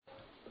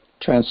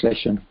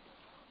Translation.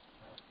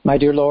 My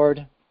dear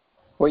Lord,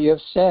 what you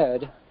have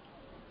said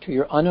to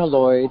your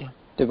unalloyed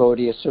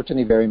devotee is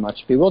certainly very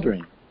much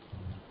bewildering.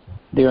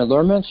 The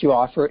allurements you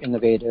offer in the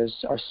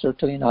Vedas are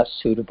certainly not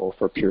suitable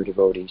for pure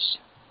devotees.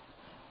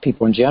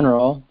 People in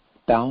general,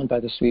 bound by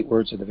the sweet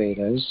words of the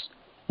Vedas,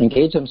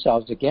 engage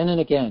themselves again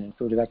and again in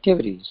fruitive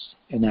activities,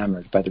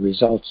 enamored by the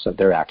results of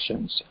their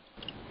actions.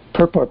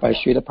 Purport by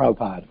Srila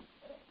Prabhupada.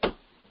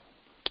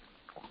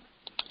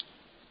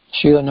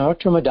 Srila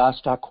Narottam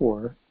Das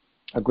Thakur,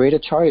 a great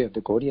acharya of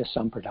the Gaudiya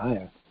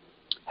Sampradaya,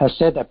 has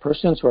said that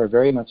persons who are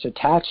very much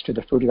attached to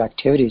the fruitive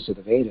activities of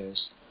the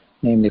Vedas,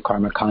 namely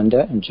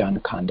Karmakanda and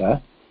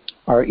Jnanakanda,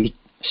 are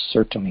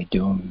certainly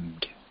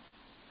doomed.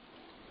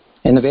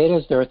 In the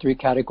Vedas, there are three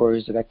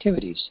categories of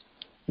activities,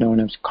 known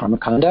as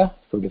Karmakanda,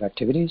 fruitive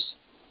activities,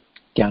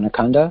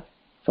 Jnanakanda,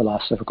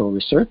 philosophical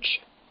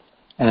research,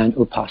 and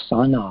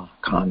Upasana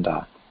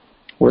Kanda,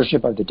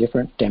 worship of the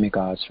different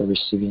demigods for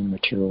receiving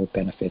material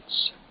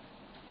benefits.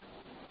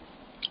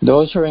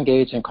 Those who are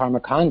engaged in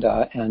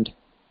Karmakanda and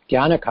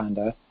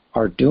Jnanakanda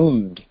are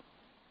doomed,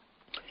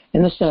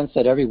 in the sense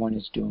that everyone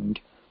is doomed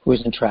who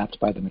is entrapped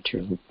by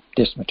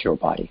this material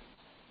body.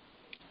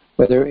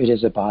 Whether it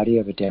is a body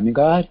of a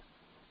demigod,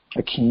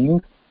 a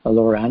king, a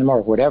lower animal,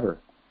 or whatever,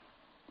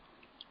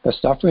 the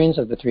sufferings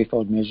of the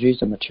threefold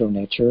miseries of material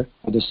nature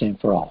are the same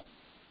for all.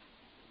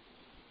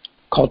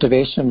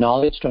 Cultivation of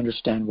knowledge to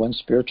understand one's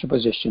spiritual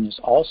position is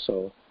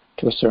also,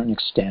 to a certain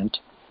extent,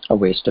 a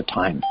waste of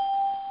time.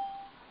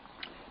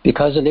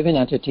 Because a living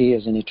entity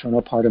is an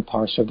eternal part and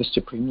parcel of the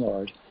Supreme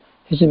Lord,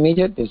 his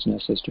immediate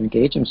business is to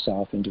engage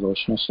himself in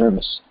devotional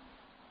service.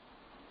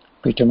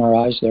 Pritha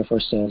Maharaj therefore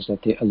says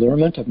that the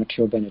allurement of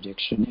material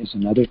benediction is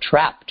another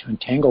trap to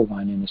entangle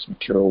one in this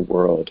material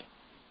world.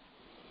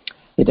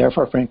 He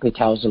therefore frankly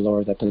tells the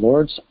Lord that the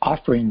Lord's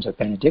offerings of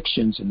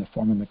benedictions in the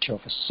form of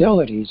material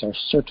facilities are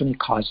certainly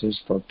causes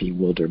for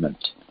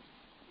bewilderment.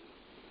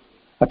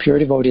 A pure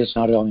devotee is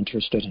not at all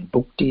interested in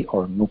bhukti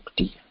or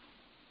mukti.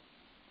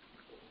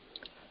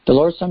 The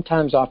Lord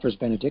sometimes offers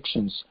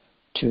benedictions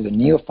to the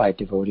neophyte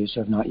devotees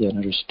who have not yet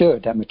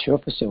understood that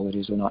material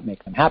facilities will not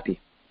make them happy.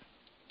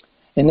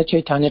 In the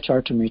Chaitanya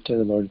Charitamrita,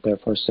 the Lord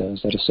therefore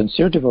says that a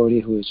sincere devotee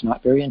who is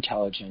not very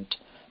intelligent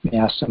may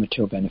ask some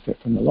material benefit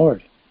from the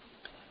Lord.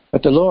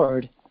 But the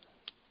Lord,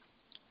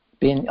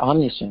 being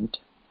omniscient,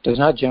 does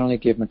not generally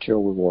give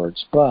material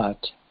rewards,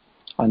 but,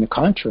 on the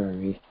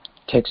contrary,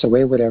 takes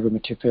away whatever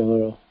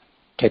material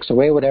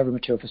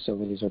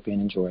facilities are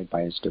being enjoyed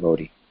by his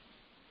devotee,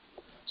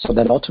 so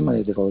that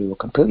ultimately the devotee will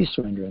completely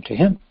surrender unto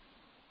him.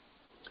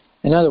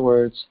 In other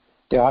words,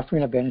 the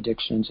offering of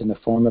benedictions in the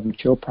form of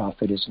material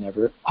profit is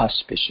never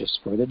auspicious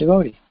for the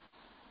devotee.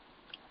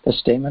 The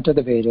statement of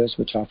the Vedas,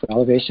 which offer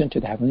elevation to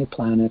the heavenly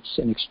planets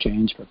in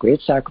exchange for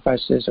great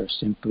sacrifices, are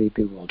simply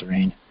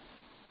bewildering.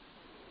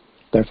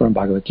 Therefore, in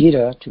Bhagavad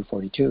Gita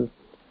 2.42,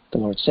 the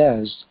Lord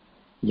says,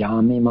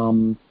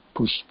 Yamimam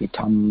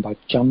pushpitam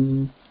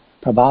bhajam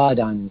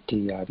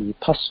prabhadanti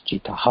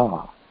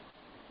avipaschitaha.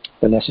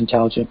 The less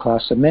intelligent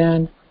class of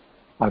man,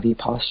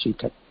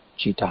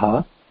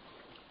 avipaschitaha,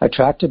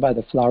 attracted by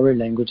the flowery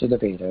language of the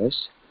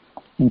Vedas,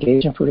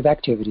 engage in fruitive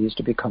activities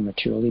to become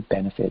materially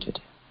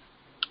benefited.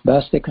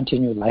 Thus they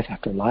continue life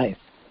after life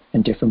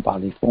in different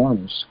bodily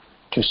forms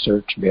to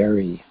search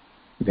very,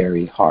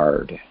 very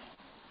hard.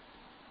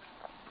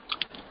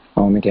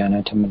 Om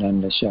Jnana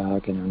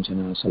Tamadandasya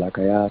Gyananjana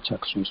Salakaya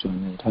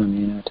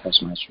Chakshusumedhamena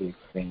Tasma Sri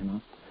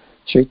Gurave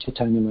Sri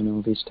Chaitanya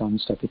Manovistam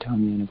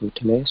Stapitam Yena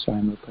Bhutale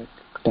Swayamrupat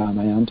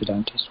Kdamayan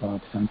Didante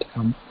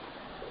Swabhadantikam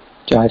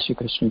Jai Shri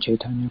Krishna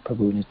Chaitanya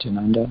Prabhu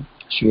Nityananda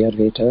Shri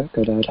Advaita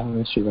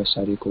Gadadhara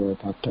Srivasadi Gaura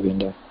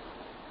Bhaktavinda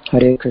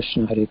Hare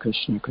Krishna,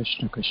 Krishna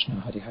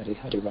Krishna, Hare Hare,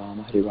 Hare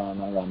Rama,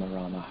 Rama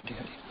Rama, Hare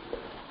Hare.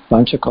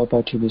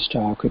 Vanchakalpa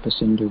Tubhischa, Kripa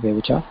Sindhu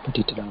Bevacha,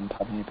 Patitaram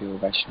Pavnebhyo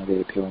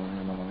Vaishnavebhyo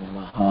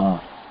Namo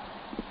Namaha.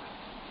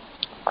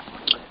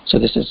 So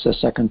this is the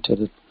second to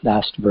the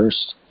last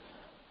verse.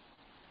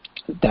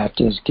 That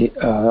is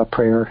a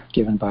prayer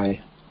given by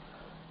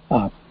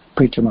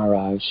Pritha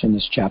Maharaj in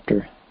this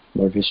chapter,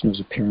 Lord Vishnu's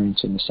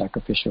appearance in the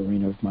sacrificial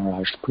arena of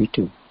Maharaj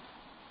Prithu.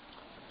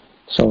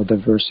 So the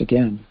verse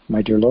again,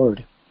 my dear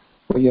Lord,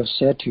 what you have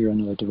said to your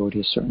unalloyed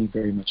devotee is certainly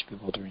very much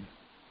bewildering.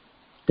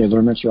 The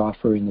allurements you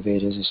offer in the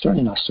Vedas is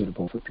certainly not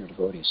suitable for pure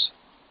devotees.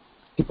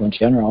 People in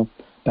general,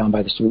 bound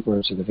by the sweet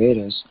words of the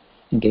Vedas,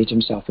 engage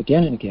themselves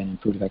again and again in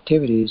fruitive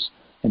activities,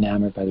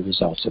 enamored by the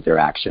results of their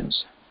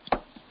actions.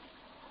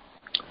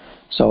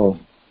 So,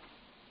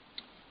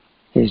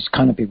 the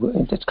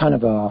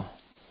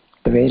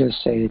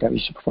Vedas say that we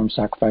should perform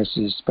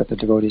sacrifices, but the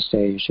devotees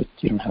say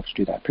you don't have to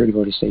do that. Pure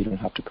devotees say you don't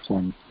have to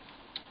perform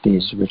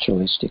these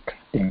ritualistic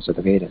things of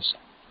the Vedas.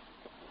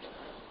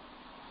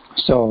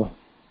 So,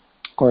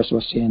 of course, we'll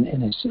see in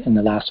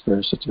the last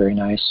verse, it's a very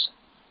nice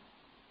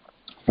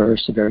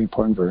verse, a very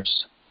important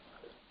verse,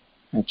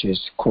 which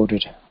is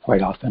quoted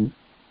quite often.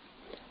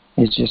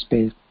 It's just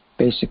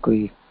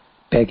basically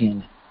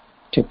begging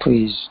to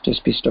please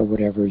just bestow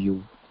whatever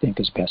you think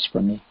is best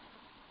for me.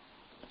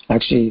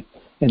 Actually,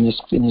 in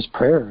his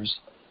prayers,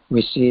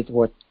 we see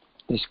what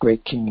this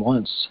great king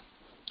wants.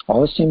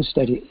 All it seems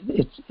that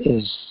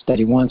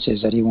he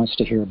wants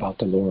to hear about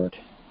the Lord,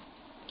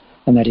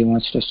 and that he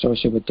wants to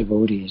associate with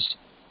devotees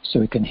so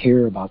he can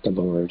hear about the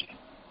Lord.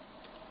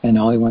 And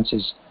all he wants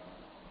is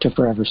to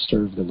forever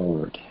serve the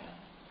Lord.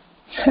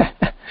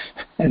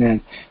 And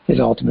then his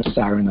ultimate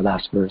desire in the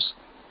last verse,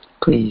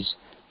 please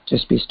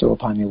just bestow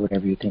upon me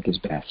whatever you think is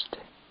best,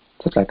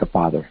 just like a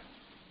father.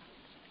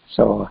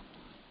 So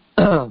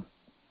from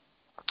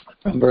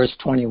verse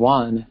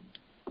 21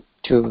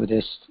 to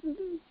this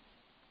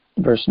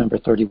verse number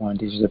 31,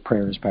 these are the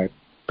prayers by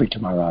Prithu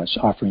Maharaj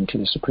offering to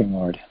the Supreme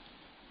Lord.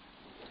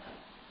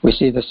 We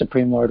see the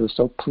Supreme Lord was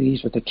so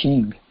pleased with the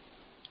king,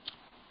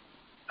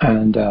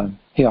 and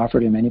he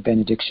offered him any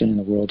benediction in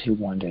the world he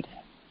wanted.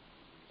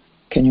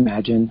 Can you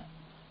imagine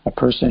a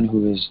person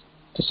who is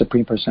the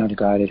Supreme Personality of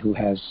Godhead, who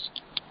has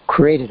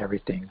created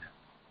everything,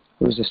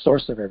 who is the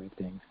source of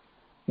everything?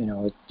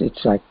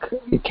 It's like,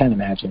 you can't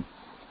imagine.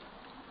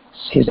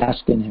 He's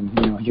asking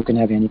him, you can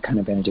have any kind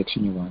of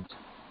benediction you want.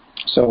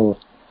 So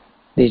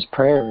these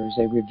prayers,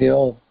 they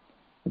reveal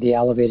the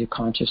elevated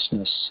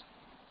consciousness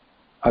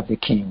of the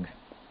king.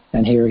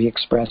 And here he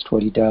expressed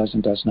what he does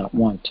and does not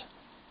want.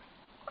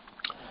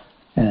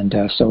 And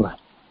so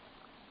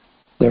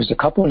there's a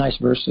couple of nice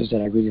verses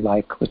that I really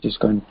like, which is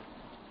going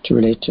to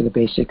relate to the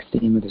basic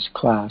theme of this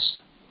class,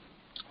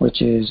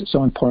 which is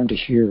so important to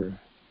hear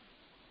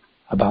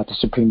about the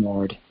Supreme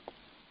Lord.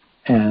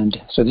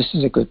 And so this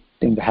is a good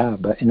thing to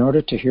have, but in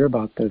order to hear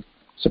about the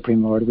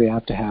Supreme Lord, we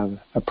have to have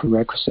a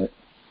prerequisite.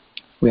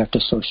 We have to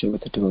associate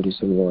with the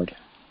devotees of the Lord.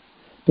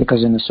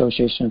 Because in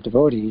association of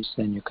devotees,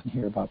 then you can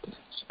hear about the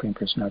Supreme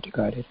Personality of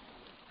Godhead.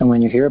 And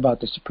when you hear about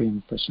the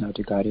Supreme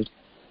Personality of Godhead,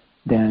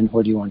 then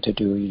what do you want to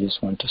do? You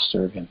just want to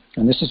serve him.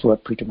 And this is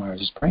what Prithu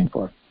Maharaj is praying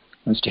for.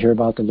 He wants to hear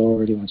about the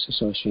Lord, he wants to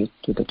associate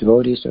with the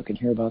devotees so he can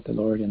hear about the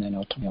Lord, and then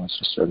ultimately wants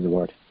to serve the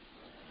Lord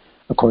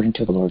according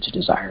to the Lord's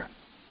desire,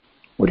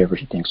 whatever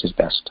he thinks is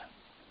best.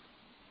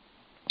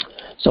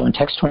 So in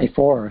text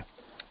 24,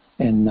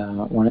 in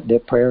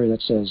the prayer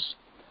that says,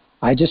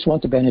 I just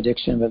want the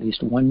benediction of at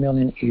least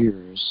 1,000,000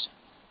 ears,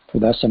 for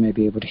thus I may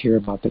be able to hear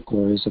about the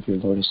glories of your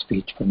lotus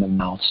feet from the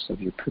mouths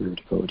of your pure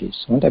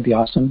devotees. Wouldn't that be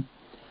awesome,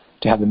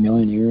 to have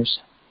 1,000,000 ears?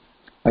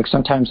 Like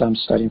sometimes I'm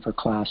studying for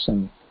class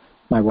and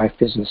my wife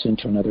is listening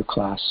to another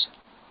class,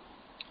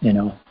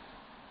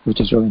 which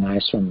is really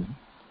nice from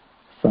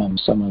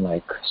someone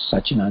like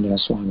Satchidananda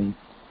Swami.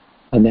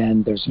 And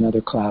then there's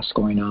another class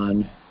going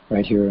on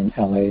right here in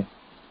LA,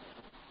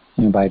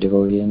 by a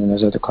devotee, and then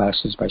there's other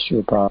classes by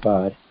Srila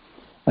Prabhupada.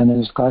 And then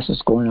there's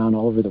classes going on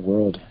all over the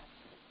world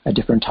at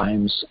different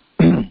times.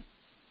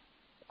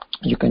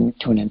 You can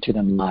tune into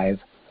them live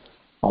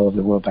all over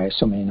the world by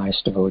so many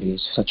nice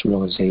devotees, such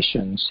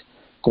realizations,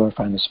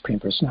 glorifying the Supreme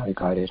Personality of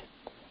Godhead.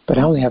 But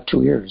I only have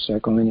 2 ears, so I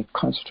can only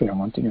concentrate on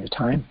one thing at a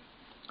time.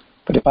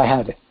 But if I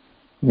had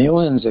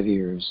millions of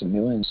ears and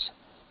millions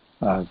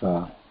of,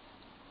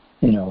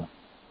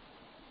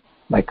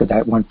 like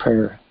that one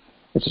prayer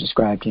that's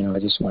described, I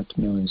just want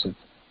millions of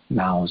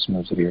mouths,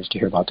 millions of ears to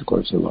hear about the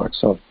glories of the Lord.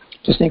 So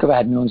just think if I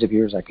had millions of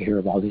ears, I could hear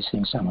of all these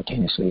things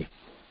simultaneously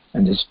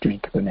and just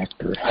drink the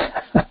nectar,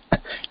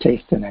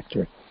 taste the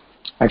nectar.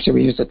 Actually,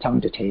 we use the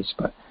tongue to taste,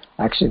 but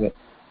actually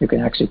you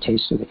can actually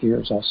taste through the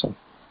ears also,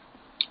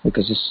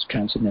 because this is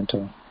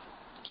transcendental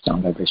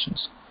sound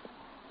vibrations.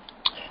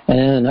 And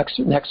then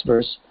the next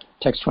verse,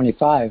 text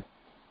 25,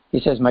 he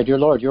says, My dear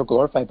Lord, you are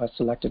glorified by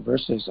selected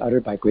verses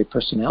uttered by great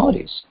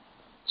personalities.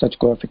 Such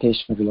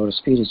glorification of your lotus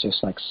feet is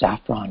just like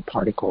saffron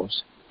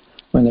particles.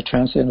 When the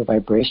transcendental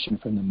vibration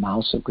from the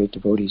mouths of great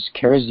devotees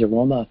carries the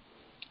aroma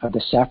of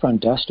the saffron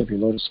dust of your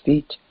lotus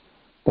feet,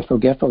 the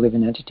forgetful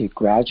living entity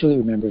gradually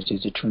remembers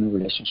his eternal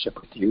relationship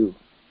with you.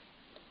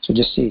 So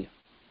just see,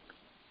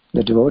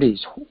 the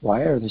devotees,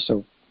 why are they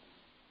so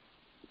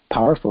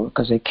powerful?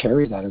 Because they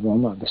carry that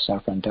aroma of the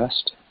saffron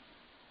dust.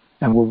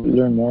 And we'll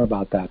learn more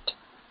about that,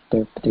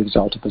 the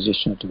exalted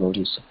position of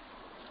devotees.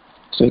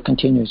 So he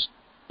continues,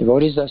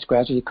 devotees thus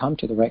gradually come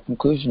to the right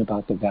conclusion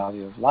about the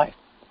value of life.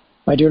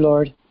 My dear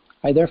Lord,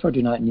 I therefore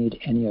do not need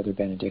any other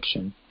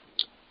benediction,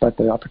 but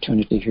the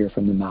opportunity to hear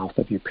from the mouth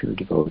of your pure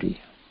devotee.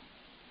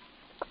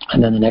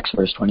 And then the next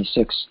verse,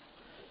 26,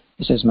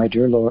 he says, My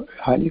dear Lord,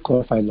 highly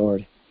glorified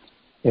Lord,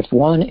 if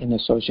one in the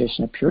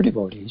association of pure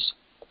devotees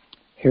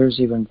hears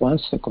even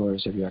once the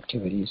glories of your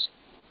activities,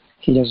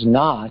 he does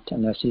not,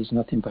 unless he is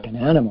nothing but an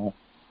animal,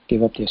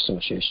 give up the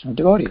association of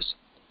devotees.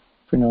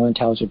 For no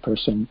intelligent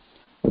person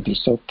would be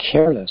so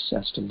careless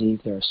as to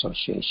leave their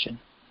association.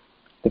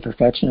 The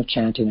perfection of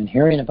chanting and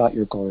hearing about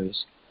your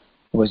glories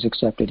was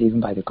accepted even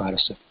by the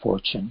goddess of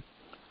fortune,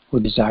 who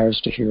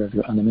desires to hear of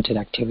your unlimited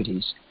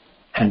activities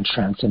and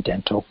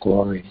transcendental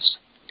glories.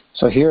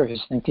 So here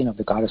he's thinking of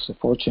the goddess of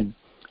fortune.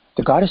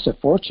 The goddess of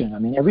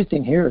fortune,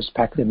 everything here is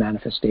practically a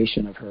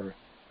manifestation of her.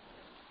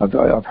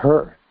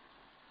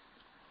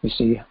 You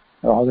see,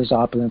 all these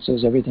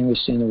opulences, everything we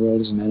see in the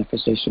world is a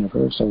manifestation of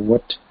her. So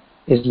what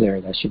is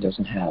there that she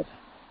doesn't have?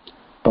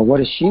 But what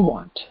does she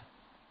want?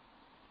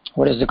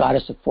 What does the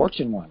goddess of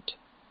fortune want?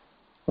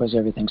 What is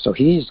everything? So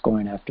he's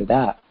going after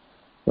that.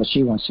 what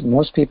she wants.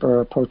 Most people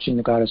are approaching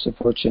the goddess of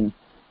fortune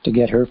to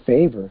get her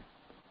favor,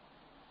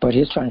 but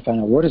he's trying to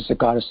find out, what does the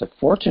goddess of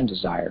fortune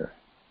desire?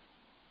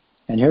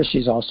 And here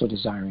she's also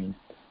desiring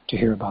to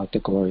hear about the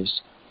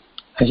glories.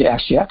 And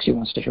she actually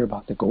wants to hear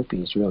about the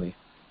gopis, really.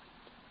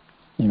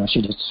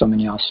 She did so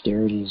many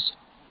austerities,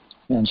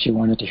 and she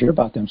wanted to hear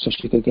about them so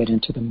she could get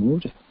into the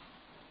mood,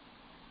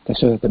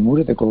 so that the mood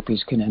of the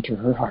gopis can enter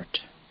her heart,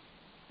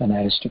 and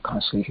that is to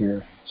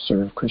constantly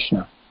serve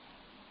Krishna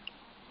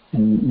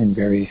in a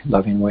very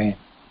loving way.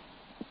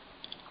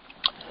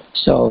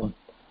 So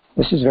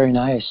this is very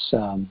nice.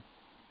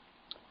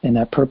 In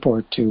that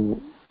purport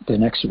to the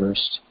next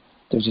verse,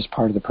 there's this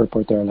part of the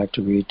purport there I'd like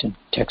to read in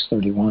text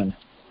 31,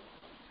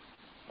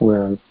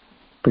 where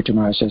Prithu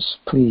Maharaj says,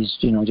 please,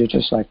 you're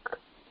just like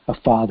a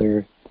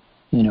father.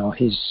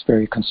 He's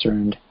very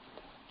concerned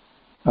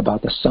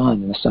about the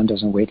son, and the son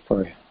doesn't wait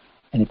for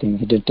anything.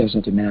 He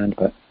doesn't demand,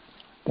 but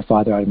the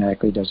father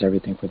automatically does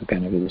everything for the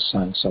benefit of the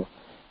son. So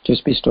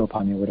just bestow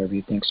upon me whatever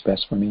you think is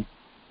best for me.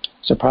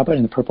 So Prabhupada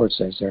in the purport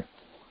says there,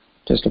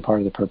 just a part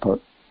of the purport,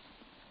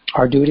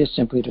 our duty is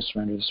simply to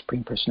surrender the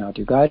Supreme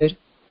Personality of Godhead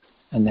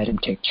and let him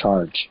take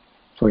charge,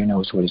 for he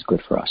knows what is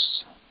good for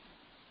us.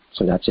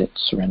 So that's it,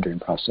 surrendering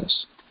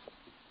process.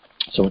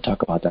 So we'll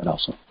talk about that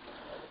also.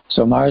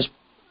 So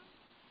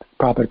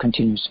Prabhupada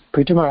continues,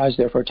 Prithu Maharaj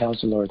therefore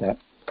tells the Lord that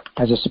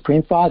as a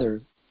Supreme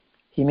Father,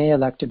 he may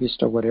elect to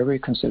bestow whatever he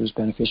considers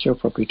beneficial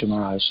for Prithu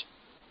Maharaj.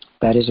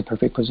 That is a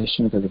perfect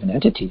position of the living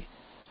entity.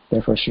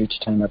 Therefore, Sri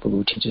Chaitanya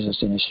Prabhu teaches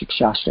us in his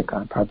Shikshashtaka,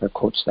 and Prabhupada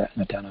quotes that,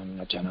 Nadanam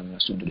Najanam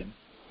Nasundarim,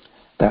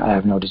 that I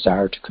have no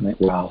desire to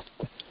commit wealth,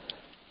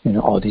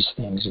 all these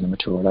things in the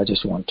material world. I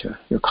just want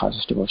your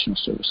causes devotional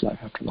service life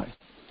after life.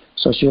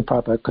 So Srila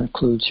Prabhupada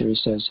concludes here, he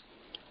says,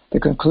 the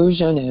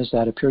conclusion is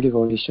that a pure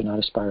devotee should not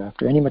aspire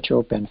after any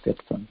material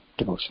benefit from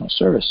devotional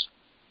service,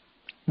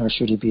 nor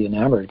should he be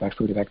enamored by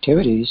fruitive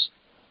activities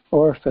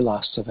or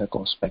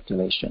philosophical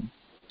speculation.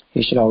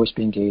 He should always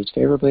be engaged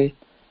favorably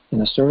in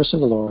the service of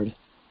the Lord.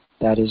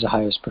 That is the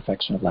highest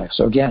perfection of life.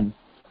 So again,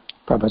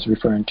 Prabhupada's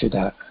referring to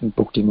that,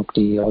 bhukti,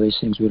 mukti, all these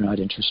things. We're not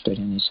interested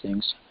in these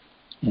things,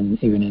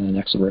 even in the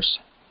next verse.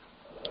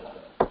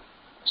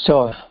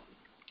 So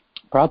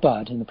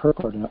Prabhupada, in the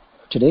purport of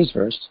today's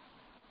verse,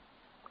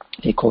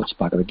 he quotes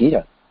Bhagavad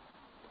Gita,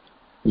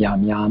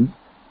 Yam Yam,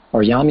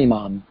 or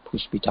Yamimam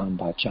Pushpitam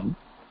Bacham,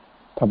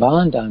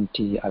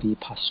 Prabhandanti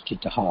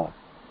Avipaschitaha.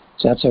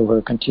 So that's where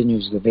it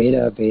continues, the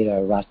Veda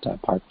Rata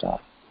Parta,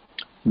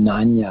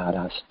 Nanya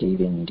Rasti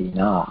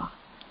Vindina,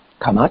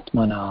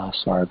 Kamatmana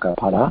Svarga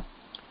Para,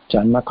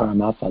 Janma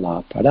Karma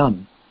Phala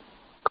Pradam,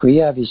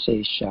 Kriya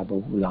Visesha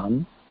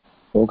Bahulam,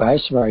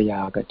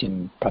 Ogaisvarya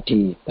Gatim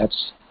Prati.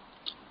 That's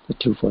the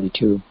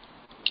 242.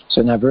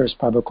 So in that verse,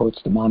 Prabhupada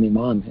quotes the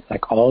Mamimam,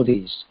 like all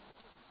these,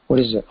 what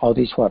is it? All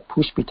these what?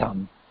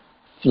 Pushpitam,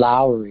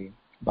 flowery,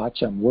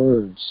 Bacham,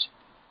 words,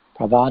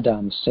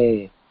 Pravadam,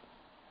 say,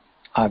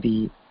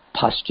 Avi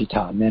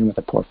Paschita, men with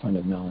a profound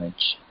of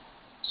knowledge.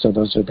 So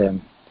those are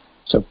them.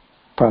 So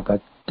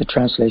Prabhupada, the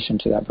translation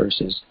to that verse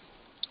is,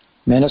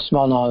 men of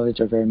small knowledge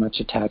are very much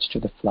attached to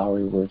the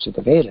flowery words of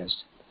the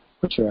Vedas,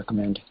 which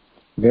recommend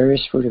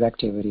various fruitive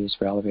activities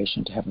for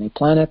elevation to heavenly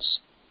planets,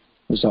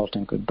 result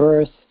in good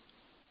birth,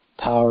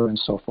 power, and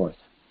so forth.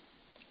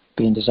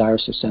 Being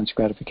desirous of sense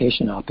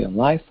gratification, opulent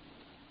life,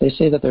 they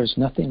say that there's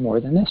nothing more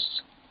than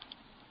this.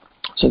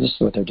 So this is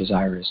what their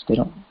desire is. They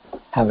don't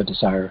have a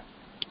desire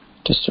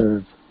to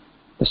serve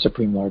the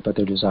Supreme Lord, but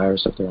their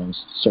desires of their own,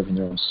 serving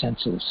their own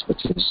senses,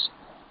 which is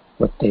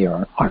what they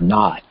are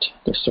not.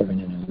 They're serving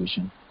an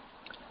illusion.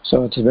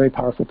 So it's a very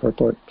powerful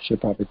purport.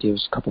 Srila Prabhupada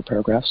gives a couple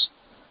paragraphs.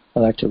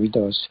 I'd like to read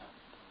those.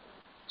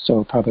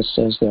 So Prabhupada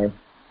says there,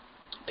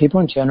 people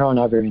in general are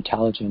not very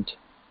intelligent,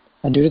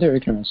 and due to their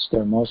ignorance, they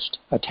are most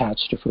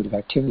attached to fruitive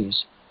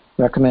activities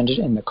recommended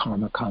in the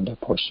Karma Kanda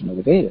portion of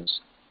the Vedas.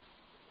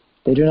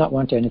 They do not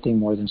want anything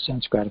more than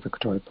sense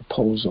gratificatory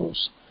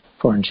proposals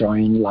for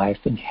enjoying life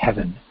in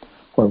heaven,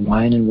 where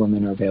wine and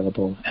women are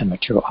available and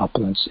material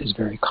opulence is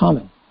very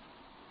common.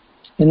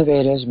 In the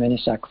Vedas, many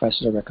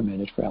sacrifices are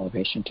recommended for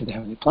elevation to the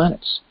heavenly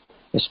planets,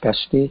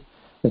 especially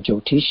the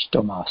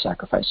Jyotishtoma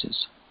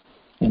sacrifices.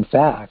 In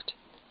fact,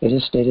 it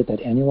is stated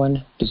that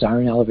anyone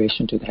desiring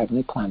elevation to the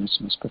heavenly planets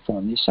must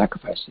perform these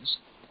sacrifices,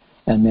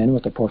 and men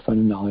with a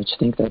profound knowledge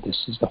think that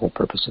this is the whole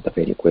purpose of the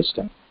Vedic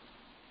wisdom.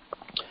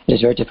 It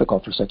is very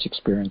difficult for such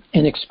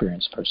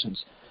inexperienced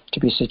persons to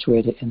be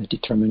situated in the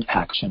determined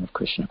action of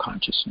Krishna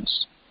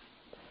consciousness.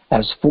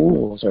 As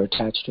fools are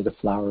attached to the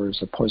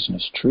flowers of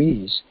poisonous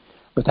trees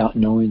without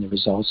knowing the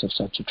results of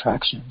such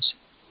attractions,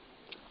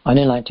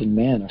 unenlightened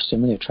men are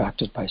similarly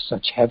attracted by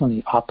such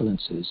heavenly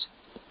opulences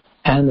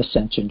and the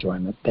sense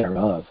enjoyment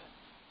thereof.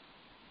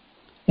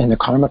 In the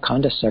Karma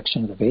Kanda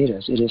section of the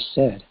Vedas, it is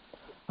said,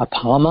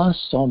 Apama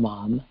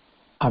Somam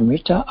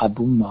Amrita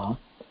Abhuma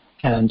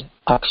and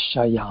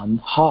Akshayam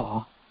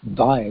Ha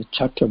Vai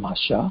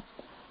Chaturmasha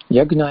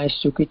Yagnai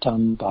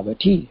Sukhitam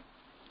Bhavati.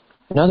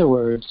 In other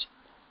words,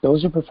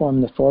 those who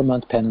perform the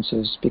 4-month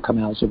penances become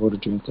eligible to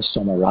drink the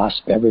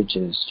Somaras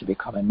beverages to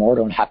become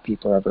immortal and happy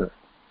forever.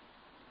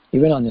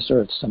 Even on this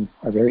earth, some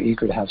are very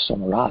eager to have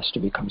somaras to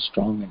become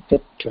strong and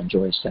fit to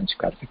enjoy sense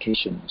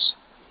gratifications.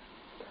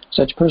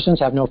 Such persons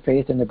have no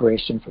faith in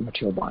liberation from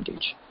material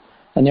bondage,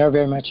 and they are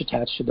very much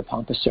attached to the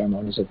pompous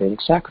ceremonies of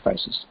Vedic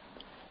sacrifices.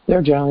 They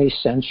are generally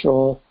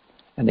sensual,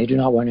 and they do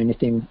not want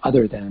anything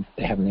other than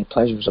the heavenly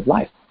pleasures of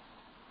life.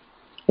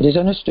 It is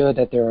understood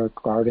that there are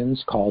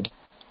gardens called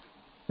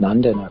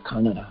Nandana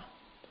Kanana,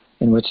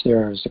 in which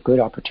there is a good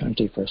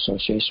opportunity for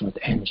association with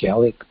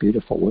angelic,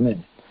 beautiful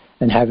women,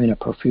 and having a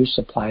profuse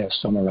supply of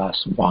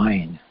somaras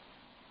wine.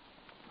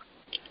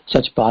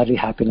 Such bodily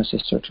happiness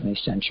is certainly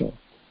essential.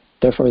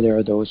 Therefore, there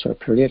are those who are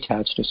purely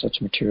attached to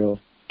such material,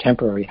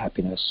 temporary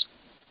happiness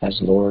as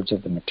lords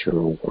of the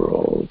material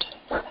world.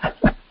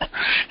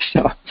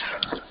 So,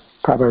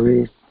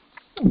 Prabhu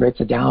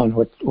breaks it down.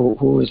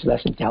 Who is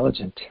less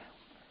intelligent?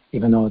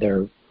 Even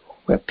though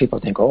people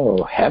think,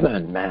 oh,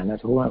 heaven, man,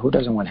 who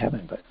doesn't want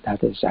heaven? But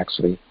that is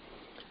actually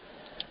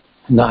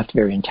not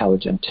very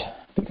intelligent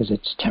because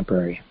it's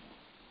temporary.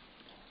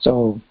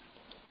 So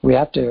we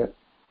have to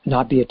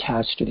not be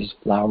attached to these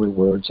flowery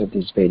words of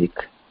these Vedic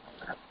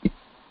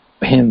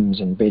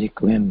hymns and Vedic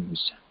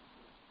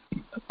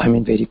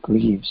Vedic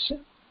leaves.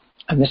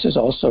 And this is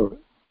also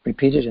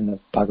repeated in the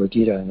Bhagavad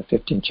Gita in the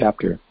 15th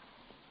chapter.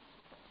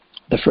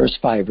 The first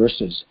 5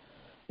 verses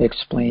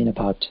explain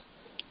about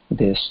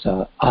this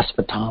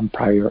asvatam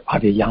prior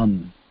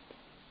avyayam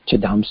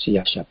chadamsi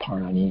yasha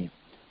parani.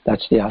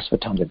 That's the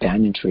asvatam, the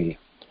banyan tree,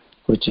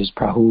 which is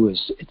Prabhu,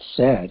 it's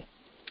said,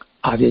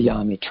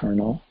 avyayam,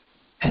 eternal,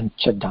 and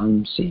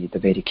chadamsi, the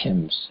Vedic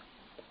hymns.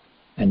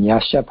 And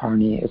yasha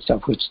parani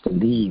itself, which the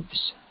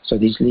leaves. So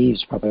these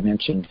leaves, Prabhu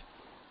mentioned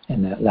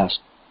in that last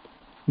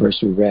verse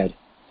we read,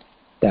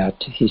 that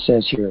he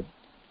says here,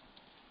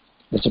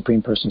 the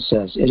Supreme Person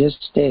says, it is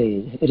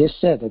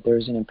said that there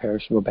is an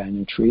imperishable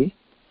banyan tree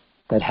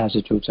that has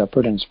its roots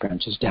upward and its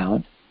branches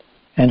down,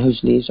 and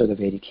whose leaves are the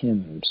Vedic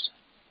hymns.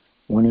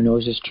 One who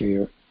knows this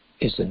tree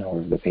is the knower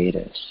of the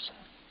Vedas.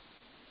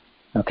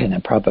 Okay, now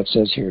Prabhupada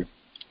says here,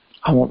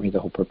 I won't read the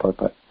whole purport,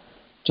 but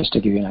just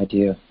to give you an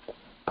idea,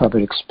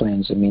 Prabhupada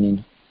explains the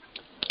meaning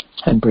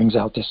and brings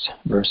out this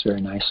verse very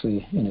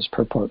nicely in his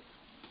purport.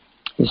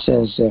 He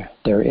says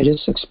there it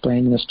is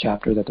explained in this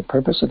chapter that the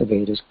purpose of the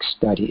Vedas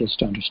study is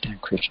to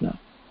understand Krishna.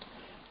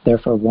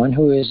 Therefore, one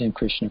who is in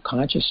Krishna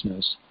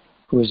consciousness,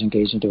 who is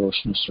engaged in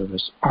devotional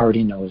service,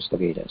 already knows the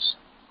Vedas.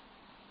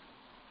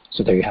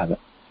 So there you have it.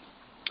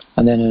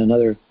 And then in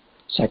another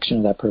section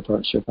of that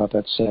purport, Srila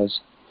Prabhupada says,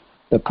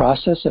 the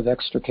process of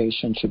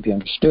extrication should be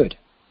understood.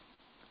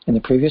 In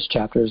the previous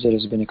chapters, it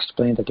has been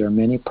explained that there are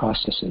many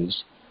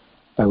processes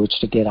by which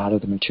to get out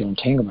of the material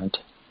entanglement,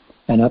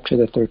 and up to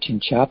the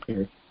 13th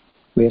chapter,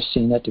 we have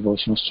seen that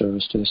devotional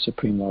service to the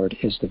Supreme Lord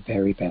is the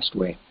very best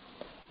way.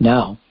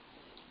 Now,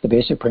 the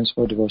basic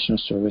principle of devotional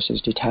service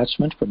is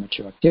detachment from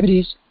material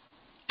activities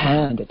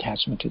and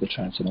attachment to the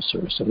transcendental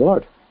service of the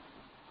Lord.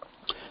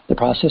 The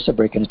process of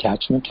breaking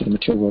attachment to the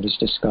material world is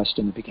discussed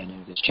in the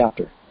beginning of this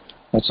chapter.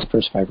 That's the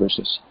first 5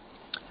 verses.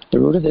 The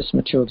root of this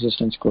material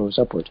existence grows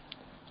upward.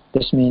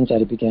 This means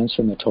that it begins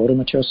from the total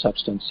material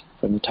substance,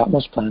 from the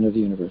topmost planet of the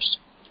universe.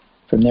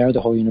 From there,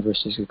 the whole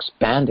universe is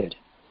expanded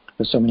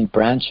with so many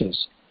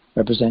branches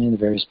representing the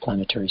various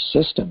planetary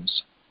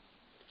systems.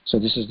 So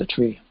this is the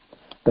tree.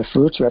 The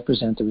fruits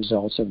represent the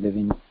results of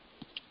living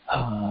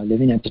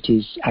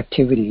entities'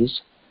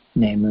 activities,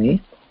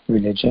 namely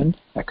religion,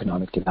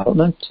 economic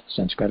development,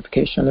 sense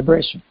gratification, and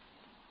liberation.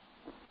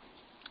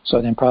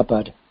 So then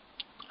Prabhupada,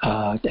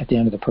 at the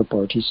end of the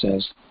purport, he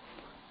says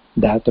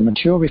that the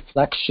material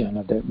reflection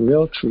of the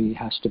real tree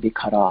has to be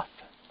cut off.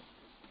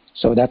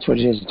 So that's what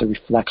it is, the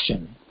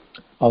reflection.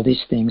 All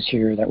these things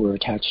here that we're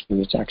attached to,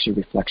 it's actually a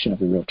reflection of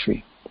the real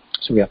tree.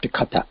 So we have to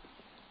cut that.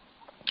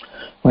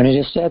 When it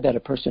is said that a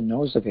person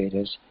knows the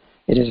Vedas,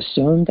 it is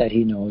assumed that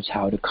he knows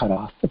how to cut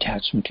off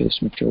attachment to this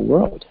material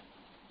world.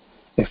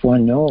 If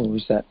one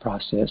knows that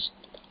process,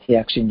 he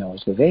actually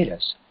knows the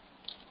Vedas.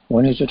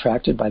 One who is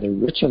attracted by the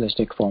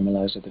ritualistic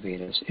formulas of the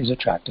Vedas is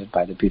attracted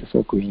by the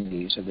beautiful green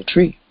leaves of the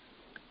tree.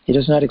 He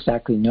does not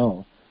exactly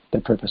know the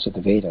purpose of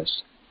the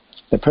Vedas.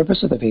 The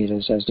purpose of the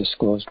Vedas, as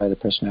disclosed by the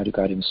Personality of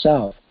God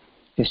himself,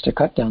 is to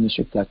cut down this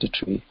reflected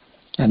tree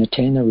and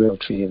attain the real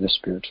tree of the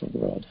spiritual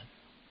world.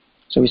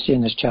 So we see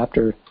in this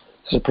chapter,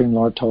 the Supreme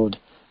Lord told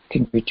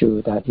King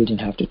Ritu that he didn't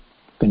have to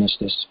finish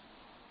this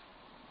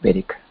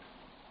Vedic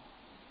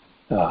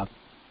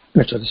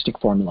ritualistic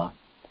formula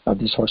of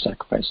these horse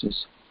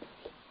sacrifices.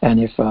 And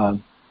if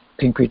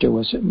King Ritu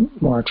was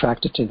more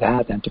attracted to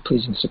that than to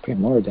pleasing the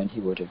Supreme Lord, then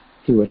he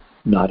would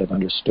not have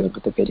understood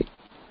what the Vedic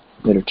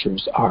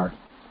literatures are.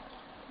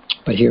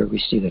 But here we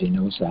see that he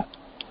knows that.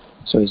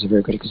 So he's a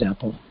very good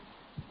example.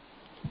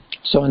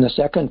 So in the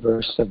second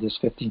verse of this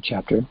 15th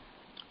chapter,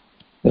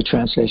 the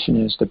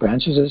translation is, the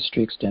branches of this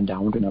tree extend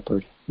downward and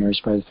upward,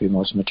 nourished by the 3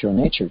 modes of material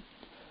nature.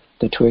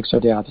 The twigs are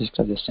the objects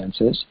of the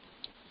senses.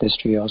 This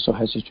tree also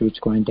has its roots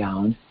going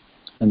down,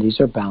 and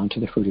these are bound to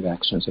the fruitive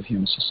actions of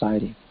human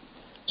society.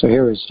 So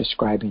here is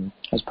describing,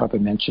 as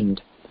Prabhupada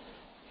mentioned,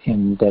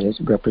 in that it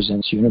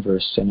represents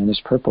universe, and in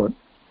this purport,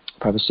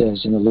 Prabhupada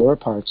says, in the lower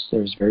parts,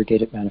 there's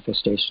variegated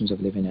manifestations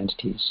of living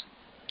entities.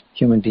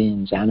 Human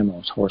beings,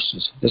 animals,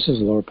 horses. This is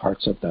the lower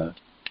parts of the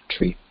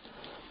tree.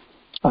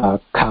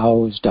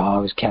 Cows,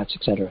 dogs, cats,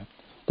 etc.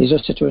 These are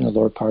situated in the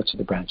lower parts of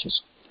the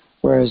branches.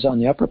 Whereas on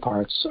the upper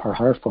parts are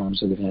higher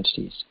forms of living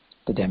entities,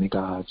 the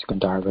demigods,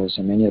 Gandharvas,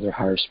 and many other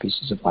higher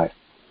species of life.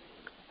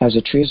 As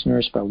a tree is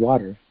nourished by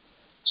water,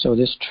 so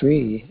this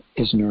tree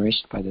is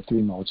nourished by the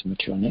three modes of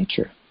material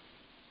nature.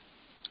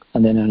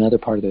 And then another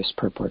part of this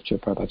purport,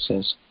 Srila Prabhupada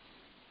says,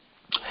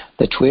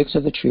 the twigs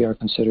of the tree are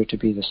considered to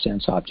be the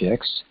sense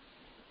objects.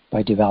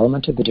 By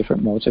development of the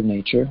different modes of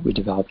nature, we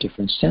develop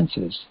different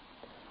senses.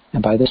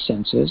 And by the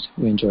senses,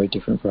 we enjoy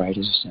different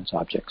varieties of sense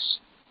objects.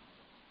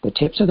 The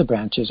tips of the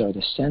branches are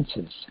the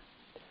senses,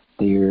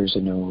 the ears,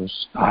 the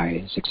nose,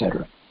 eyes,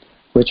 etc.,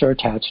 which are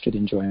attached to the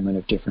enjoyment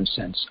of different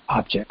sense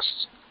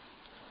objects.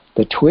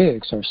 The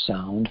twigs are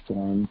sound,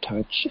 form,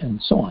 touch, and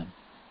so on,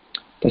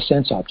 the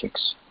sense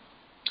objects.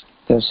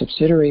 The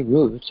subsidiary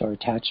roots are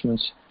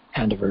attachments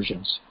and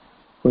aversions,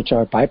 which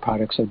are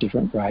byproducts of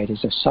different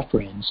varieties of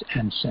sufferings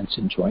and sense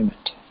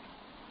enjoyment.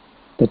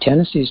 The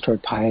tendencies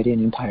toward piety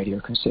and impiety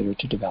are considered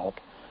to develop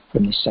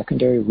from these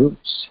secondary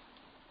roots,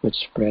 which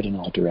spread in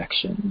all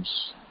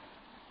directions.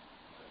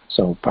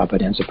 So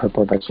Prabhupada ends the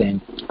purport by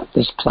saying,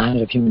 this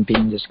planet of human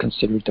beings is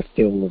considered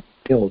the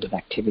field of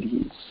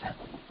activities.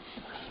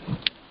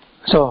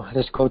 So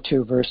let's go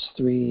to verse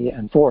 3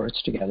 and 4.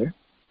 It's together.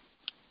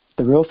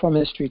 The real form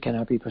of this tree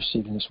cannot be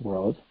perceived in this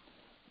world.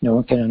 No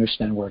one can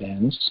understand where it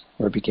ends,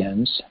 where it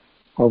begins,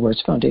 or where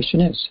its foundation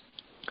is.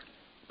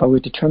 But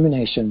with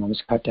determination, one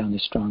must cut down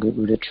this strongly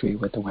rooted tree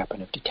with the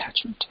weapon of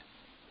detachment.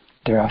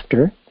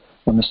 Thereafter,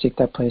 one must seek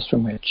that place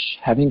from which,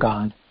 having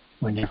gone,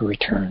 one never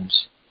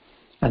returns,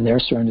 and there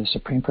surrender the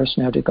Supreme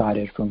Personality of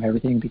Godhead, from whom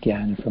everything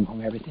began and from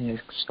whom everything has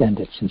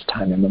extended since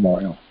time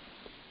immemorial.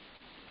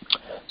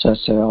 So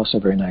that's also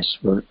a very nice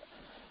verse.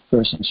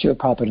 And Srila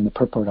Prabhupada in the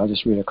purport, I'll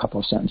just read a couple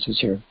of sentences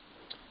here.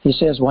 He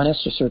says, one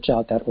has to search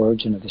out that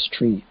origin of this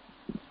tree,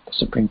 the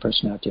Supreme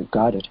Personality of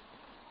Godhead,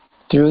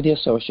 through the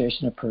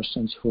association of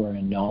persons who are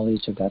in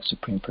knowledge of that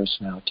Supreme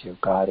Personality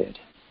of Godhead.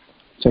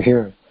 So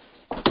here,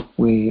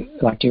 we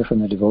like to hear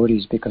from the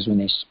devotees because when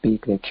they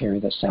speak, they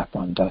carry the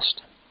saffron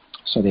dust.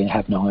 So they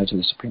have knowledge of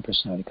the Supreme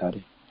Personality of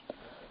Godhead.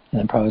 And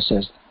then Prabhupada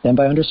says, then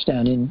by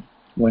understanding,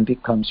 one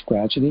becomes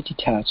gradually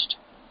detached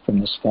from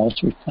this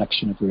false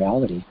reflection of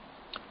reality.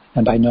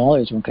 And by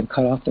knowledge, one can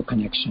cut off the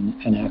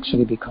connection and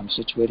actually become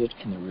situated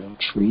in the real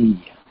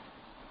tree.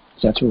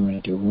 So that's what we're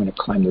going to do. We're going to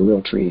climb the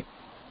real tree.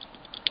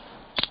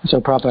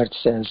 So Prabhupada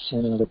says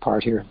in another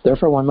part here,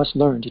 therefore one must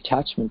learn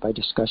detachment by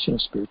discussion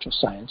of spiritual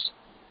science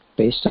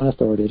based on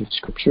authoritative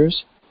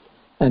scriptures,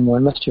 and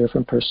one must hear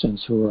from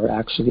persons who are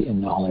actually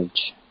in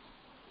knowledge.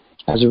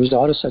 As a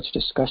result of such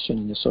discussion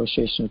and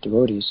association of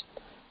devotees,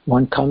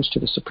 one comes to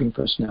the Supreme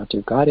Personality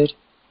of Godhead.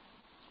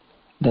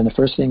 Then the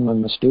first thing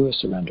one must do is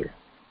surrender.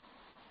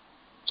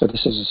 So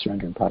this is a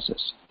surrendering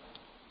process.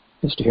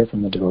 Is to hear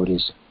from the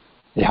devotees.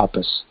 They help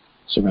us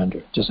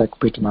surrender. Just like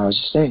Prita Maharaj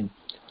is saying,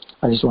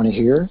 I just want to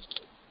hear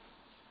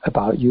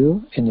about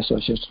you in the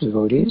association of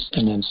devotees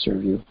and then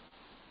serve you.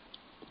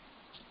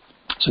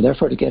 So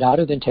therefore, to get out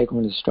of the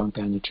entanglement of the strong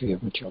banyan tree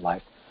of material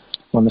life,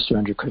 one must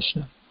surrender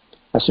Krishna.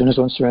 As soon as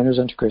one surrenders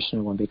unto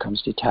Krishna, one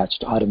becomes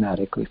detached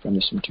automatically from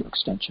this material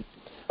extension.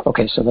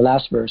 Okay, so the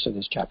last verse of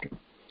this chapter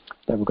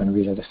that we're going to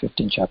read of the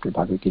 15th chapter of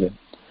Bhagavad Gita.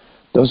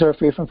 Those who are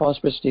free from false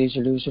prestige,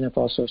 illusion, and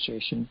false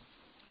association,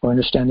 who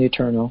understand the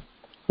eternal,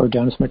 who are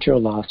done with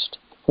material lust,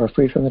 who are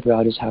free from the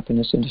dualities,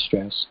 happiness, and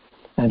distress,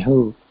 and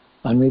who,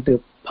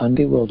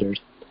 unbewildered,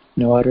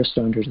 know how to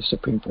surrender to the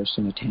Supreme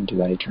Person, attain to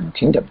that eternal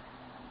kingdom.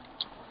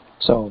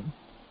 So,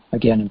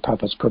 again, in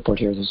Prabhupada's purport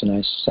here, there's a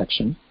nice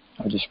section.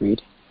 I'll just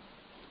read.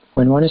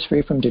 When one is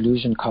free from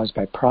delusion caused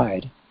by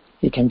pride,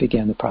 he can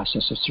begin the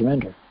process of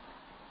surrender.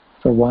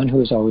 For one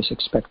who is always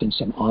expecting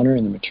some honor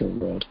in the material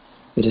world,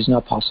 it is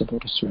not possible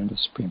to surrender the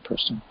Supreme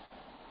Person.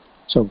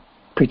 So,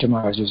 Prita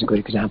Maharaj is a good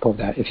example of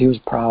that. If he was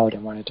proud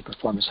and wanted to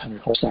perform his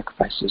 100 whole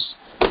sacrifices,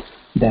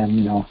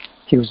 then,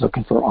 he was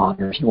looking for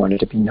honor. He wanted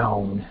to be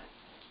known,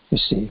 you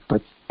see.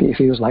 But if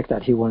he was like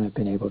that, he wouldn't have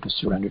been able to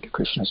surrender to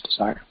Krishna's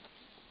desire.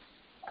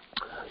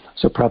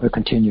 So Prabhupada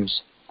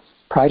continues,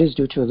 pride is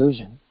due to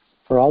illusion.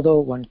 For although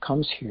one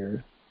comes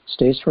here,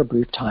 stays for a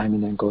brief time,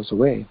 and then goes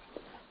away,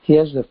 he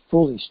has the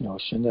foolish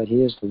notion that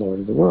he is the Lord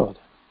of the world.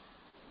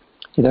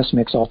 He thus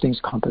makes all things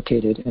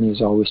complicated, and he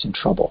is always in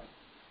trouble.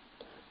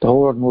 The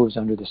whole world moves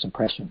under this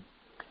impression.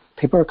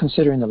 People are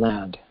considering the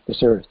land,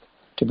 this earth,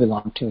 to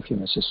belong to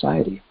human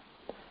society,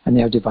 and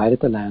they have divided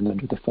the land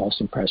under the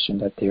false impression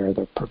that they are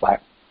the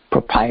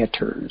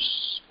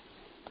proprietors.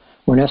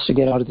 One has to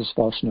get out of this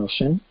false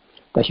notion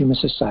that human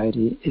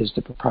society is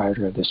the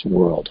proprietor of this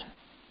world.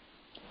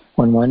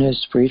 When one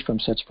is freed from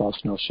such false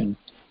notion,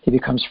 he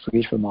becomes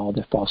freed from all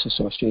the false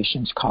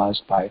associations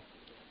caused by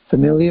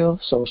familial,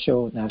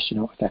 social,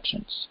 national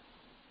affections.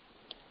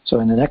 So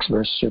in the next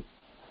verse,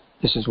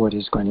 this is what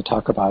he's going to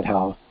talk about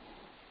how,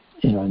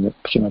 in the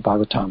Srimad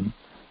Bhagavatam,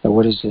 that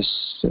what is this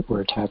that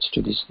we're attached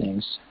to these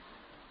things?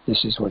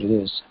 This is what it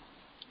is.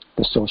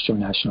 the social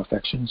and national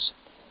affections.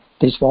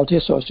 These faulty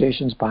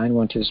associations bind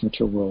one to this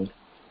material world.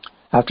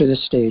 After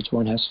this stage,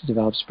 one has to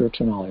develop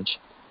spiritual knowledge.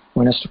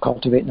 One has to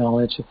cultivate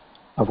knowledge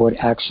of what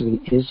actually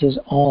is his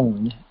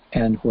own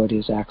and what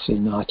is actually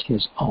not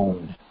his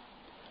own.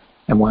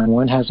 And when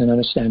one has an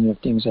understanding of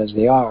things as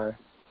they are,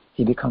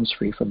 he becomes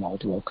free from all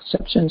dual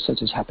conceptions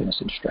such as happiness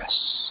and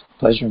stress,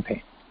 pleasure and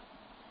pain.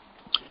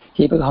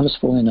 He becomes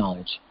full in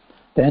knowledge.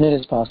 Then it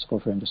is possible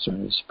for him to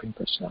discern the Supreme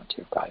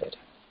Personality of Godhead.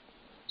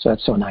 So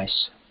that's so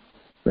nice.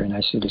 Very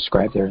nicely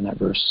described there in that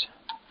verse.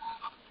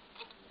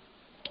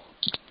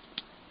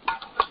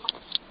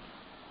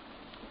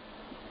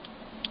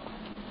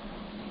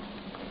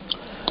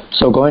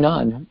 So going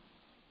on,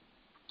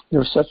 there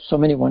are so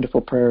many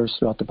wonderful prayers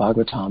throughout the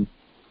Bhagavatam.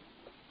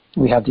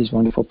 We have these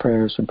wonderful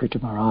prayers from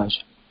Prithu Maharaj.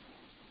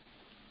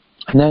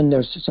 And then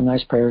there's some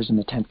nice prayers in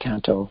the 10th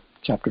canto,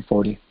 chapter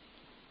 40,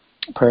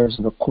 prayers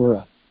of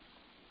Akrura.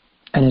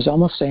 And he's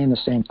almost saying the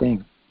same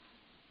thing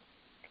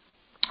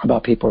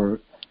about people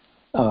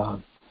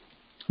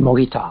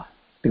mohita,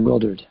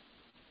 bewildered,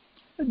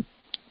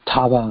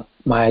 tava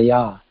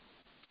maya,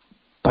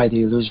 by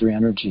the illusory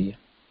energy.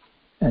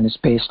 And it's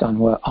based on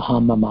what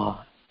aham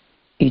mama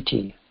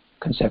iti,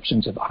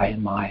 conceptions of I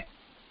and my,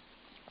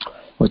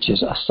 which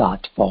is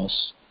asat,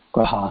 false,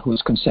 graha,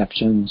 whose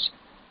conceptions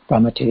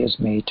Brahmate is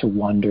made to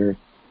wander,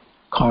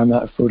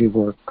 karma, a fruity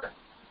work,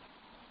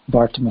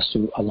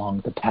 vartamasu,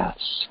 along the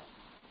paths.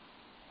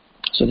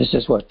 So this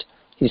is what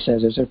he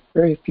says. There's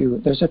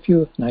a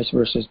few nice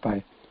verses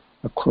by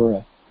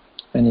Akrura,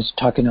 and he's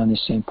talking on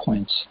these same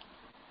points.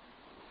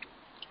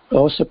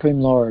 O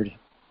Supreme Lord,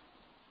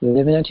 the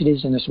living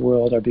entities in this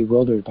world are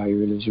bewildered by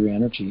your illusory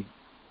energy,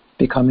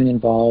 becoming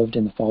involved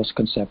in the false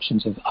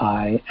conceptions of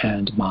I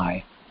and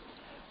my.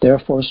 They are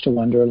forced to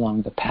wander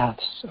along the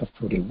paths of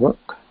fruity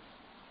work.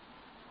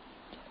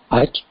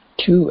 I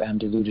too am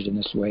deluded in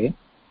this way.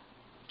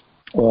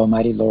 O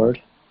Almighty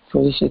Lord,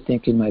 foolishly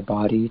thinking my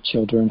body,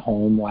 children,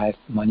 home, wife,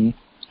 money,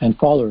 and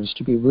followers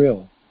to be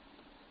real,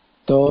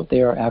 though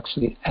they are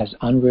actually as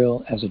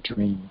unreal as a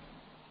dream.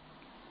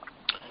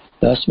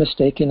 Thus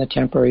mistaking the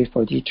temporary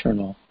for the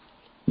eternal,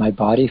 my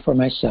body for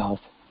myself,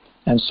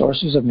 and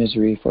sources of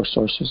misery for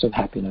sources of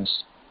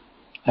happiness,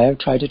 I have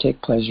tried to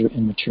take pleasure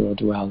in material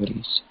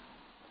dualities.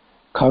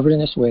 Covered in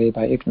this way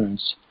by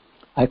ignorance,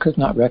 I could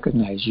not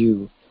recognize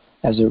you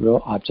as the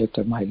real object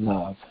of my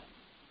love.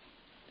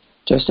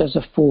 Just as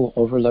a fool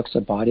overlooks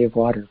a body of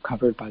water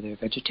covered by the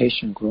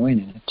vegetation growing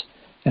in it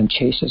and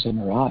chases a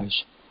mirage,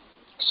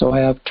 so I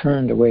have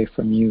turned away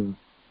from you.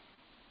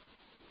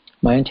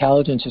 My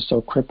intelligence is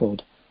so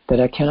crippled that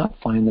I cannot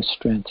find the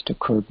strength to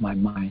curb my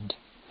mind,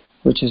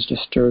 which is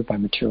disturbed by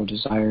material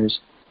desires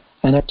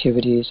and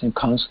activities and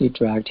constantly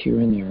dragged here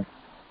and there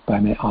by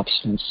my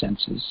obstinate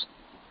senses.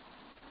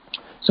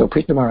 So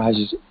Prithu Maharaj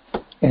is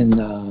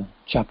in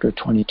chapter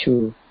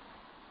 22,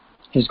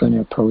 he's going to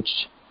approach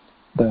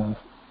the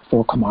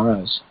four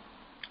Kumaras,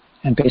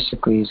 and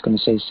basically he's going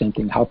to say the same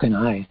thing. How can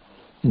I,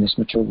 in this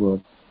material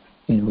world,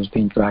 who's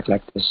being dragged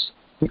like this,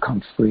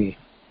 become free?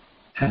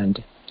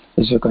 And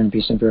these are going to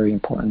be some very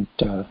important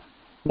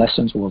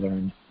lessons we'll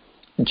learn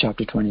in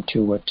chapter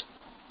 22, what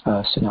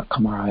Sanat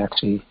Kumara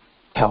actually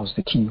tells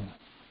the king.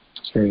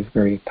 It's very,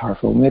 very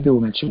powerful. Maybe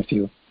we'll mention a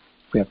few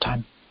if we have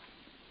time.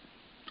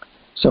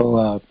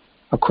 So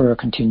Akrura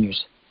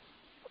continues.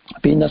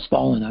 Being thus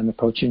fallen, I'm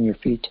approaching your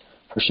feet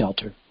for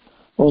shelter.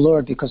 O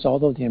Lord, because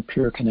although the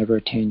impure can never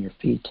attain your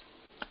feet,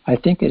 I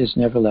think it is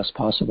nevertheless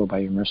possible by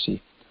your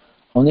mercy.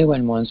 Only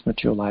when one's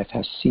material life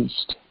has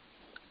ceased,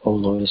 O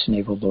lotus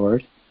enabled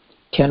Lord,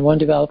 can one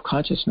develop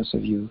consciousness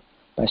of you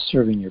by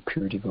serving your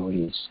pure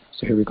devotees.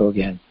 So here we go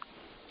again.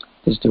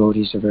 These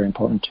devotees are very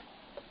important.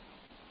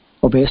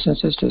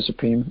 Obeisances to the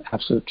Supreme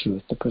Absolute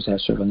Truth, the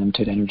possessor of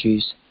unlimited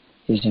energies,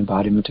 is the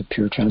embodiment of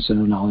pure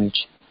transcendental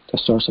knowledge, the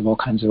source of all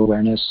kinds of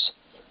awareness,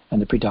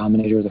 and the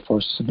predominator of the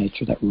forces of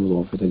nature that rule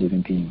over the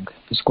living being,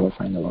 is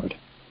glorifying the Lord.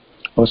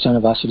 O Son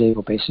of Vasudeva,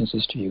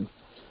 obeisances to you,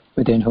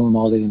 within whom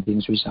all living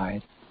beings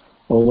reside.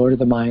 O Lord of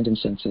the mind and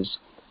senses,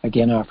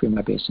 again offering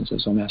my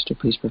obeisances. O Master,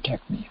 please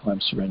protect me, who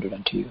am surrendered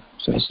unto you.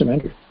 So he's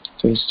surrendered.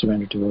 So he's a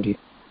surrendered devotee.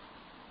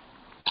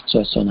 So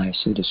it's so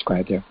nicely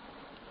described there.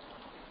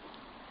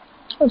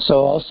 And so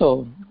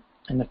also,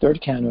 in the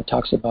third canto, it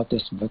talks about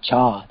this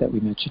vacha that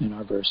we mentioned in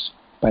our verse,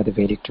 by the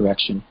Vedic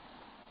direction.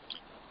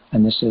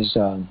 And this is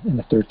in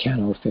the third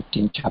canto,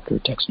 15th chapter,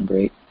 text number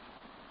 8.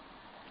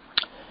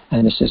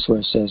 And this is where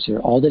it says here,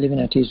 all the living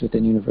entities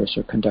within the universe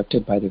are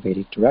conducted by the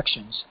Vedic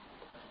directions,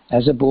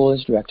 as a bull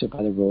is directed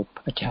by the rope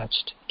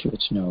attached to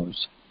its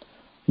nose.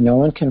 No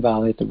one can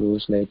violate the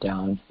rules laid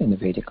down in the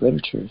Vedic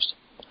literatures.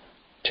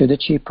 To the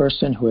chief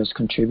person who has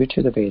contributed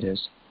to the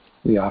Vedas,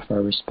 we offer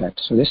our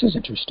respect. So this is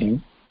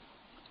interesting.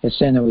 It's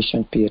saying that we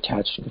shouldn't be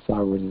attached to the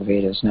flowerwood of the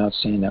Vedas. Now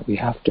it's saying that we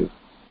have to.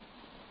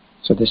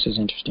 So this is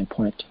an interesting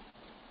point.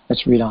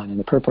 Let's read on. In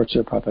the purport,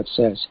 Srila Prabhupada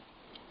says,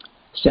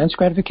 sense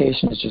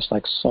gratification is just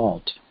like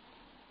salt.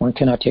 One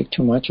cannot take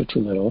too much or too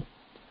little,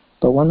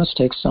 but one must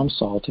take some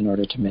salt in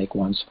order to make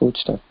one's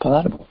foodstuff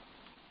palatable.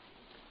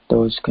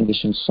 those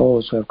conditioned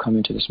souls who have come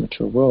into this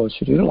material world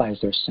should utilize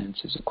their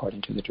senses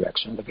according to the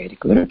direction of the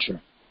Vedic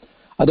literature.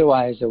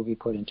 Otherwise, they will be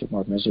put into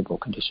more miserable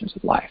conditions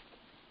of life.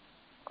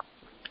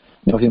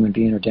 No human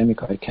being or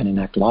demigod can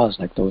enact laws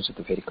like those of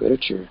the Vedic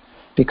literature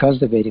because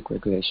the Vedic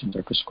regulations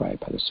are prescribed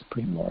by the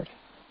Supreme Lord.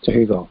 So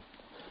here you go.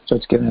 So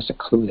it's given us a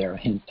clue there, a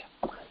hint.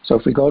 So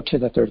if we go to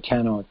the third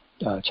canto,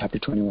 chapter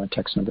 21,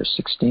 text number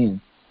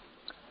 16,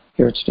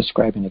 here it's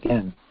describing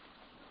again.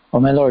 O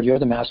my Lord, you are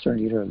the master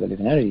and leader of the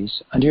living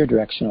entities. Under your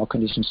direction, all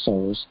conditioned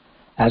souls,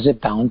 as if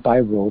bound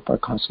by rope, are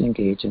constantly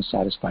engaged in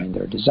satisfying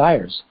their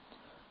desires.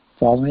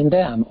 Following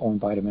them, O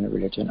embodiment of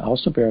religion, I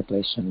also bear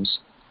oblations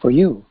for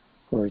you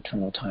for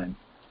eternal time.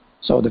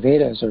 So the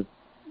Vedas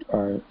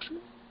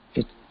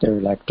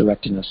they're like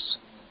directing us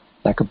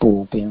like a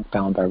bull being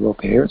bound by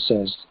rope. Here it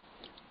says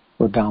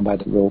we're bound by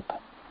the rope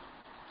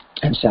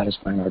and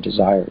satisfying our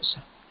desires.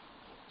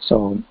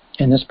 So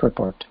in this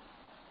purport,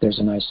 there's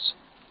a nice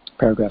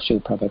paragraph.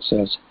 Srila Prabhupada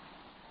says,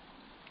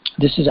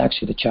 this is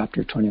actually the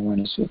chapter 21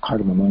 is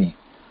Kardama Muni,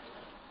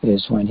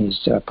 is when he's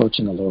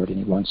approaching the Lord and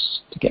he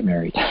wants to get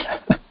married.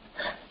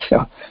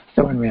 so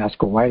when we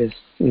ask, well, why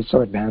he's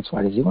so advanced,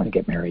 why does he want to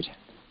get married?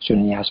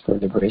 Shouldn't he ask for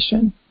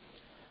liberation?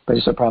 But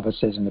this is what Prabhupada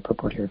says in the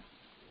purport here.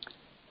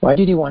 Why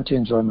did he want to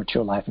enjoy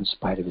material life in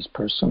spite of his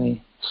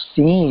personally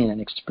seeing and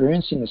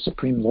experiencing the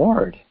Supreme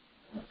Lord?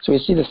 So we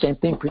see the same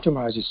thing. Prithu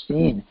Maharaj is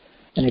seeing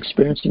and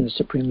experiencing the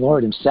Supreme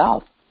Lord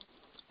himself.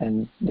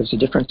 And there's a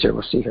difference here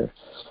we'll see here.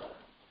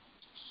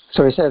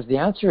 So he says, the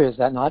answer is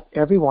that not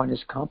everyone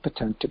is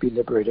competent to be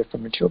liberated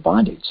from material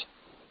bondage.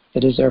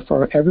 It is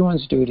therefore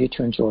everyone's duty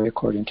to enjoy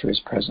according to his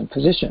present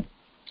position.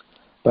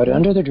 But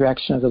under the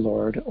direction of the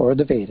Lord or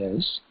the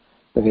Vedas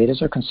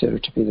are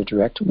considered to be the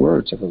direct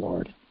words of the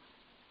Lord.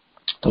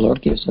 The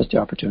Lord gives us the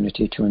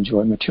opportunity to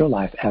enjoy material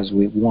life as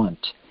we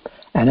want.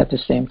 And at the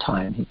same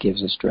time, he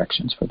gives us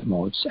directions for the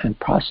modes and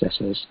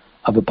processes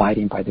of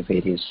abiding by the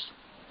Vedas,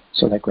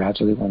 so that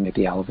gradually one may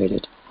be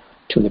elevated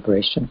to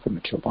liberation from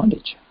material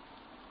bondage.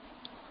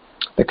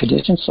 The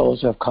conditioned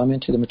souls who have come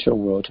into the material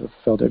world to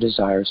fulfill their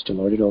desires to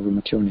lord it over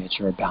material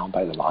nature are bound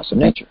by the laws of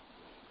nature.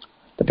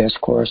 The best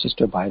course is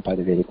to abide by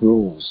the Vedic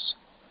rules.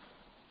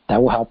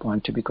 That will help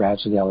one to be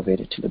gradually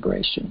elevated to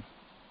liberation.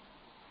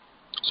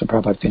 So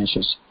Prabhupada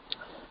finishes.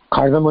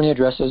 Kardama Muni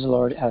addresses the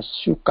Lord as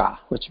Shuka,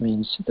 which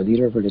means the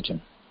leader of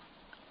religion.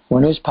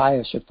 One who is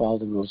pious should follow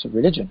the rules of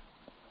religion,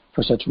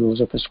 for such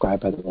rules are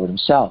prescribed by the Lord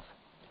himself.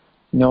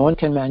 No one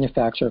can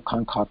manufacture or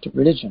concoct a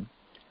religion.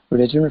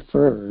 Religion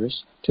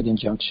refers to the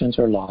injunctions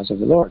or laws of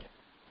the Lord.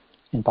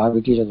 In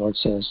Bhagavad Gita, the Lord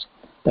says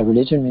that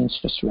religion means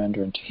to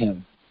surrender unto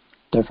him.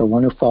 Therefore,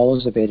 one who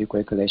follows the Vedic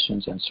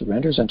regulations and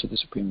surrenders unto the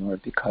Supreme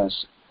Lord,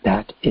 because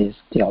that is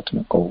the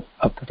ultimate goal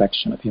of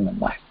perfection of human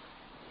life.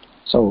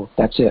 So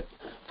that's it.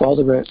 Follow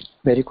the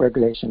Vedic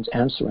regulations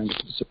and surrender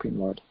to the Supreme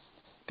Lord,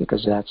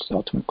 because that's the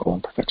ultimate goal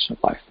and perfection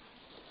of life.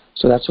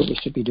 So that's what we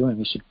should be doing.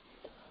 We should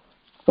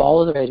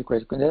follow the Vedic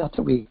regulations. Not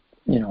that we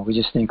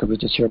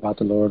just hear about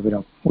the Lord.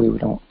 We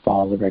don't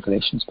follow the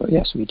regulations, but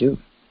yes, we do.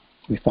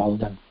 We follow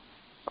them.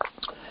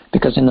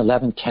 Because in the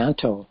 11th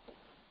canto,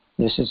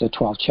 this is a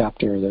 12th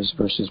chapter, there's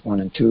verses 1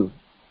 and 2.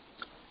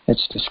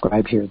 It's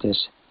described here,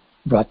 this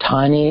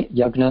Vratani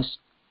Yagnas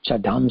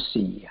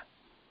Chadamsi.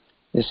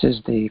 This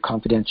is the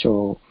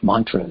confidential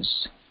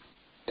mantras,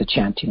 the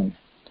chanting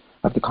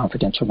of the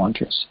confidential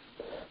mantras.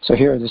 So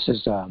here, this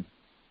is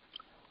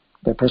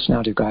the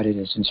personality of Godhead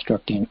is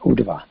instructing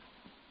Uddhava,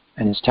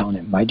 and is telling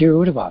him, my dear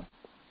Uddhava,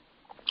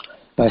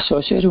 by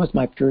associating with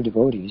my pure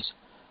devotees,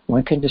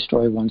 one can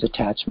destroy one's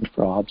attachment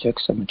for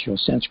objects of material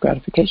sense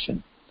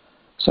gratification.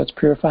 Such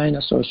purifying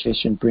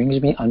association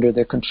brings me under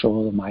the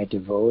control of my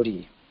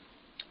devotee.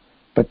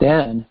 But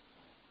then,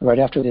 right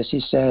after this, he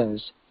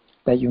says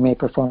that you may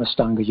perform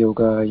Astanga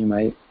Yoga, you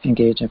might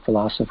engage in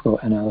philosophical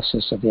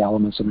analysis of the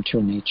elements of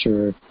material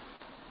nature,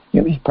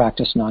 you may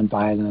practice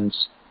nonviolence,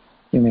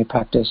 you may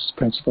practice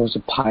principles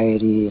of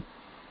piety,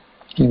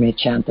 you may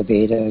chant the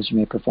Vedas, you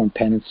may perform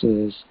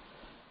penances,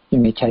 you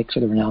may take to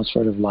the renounced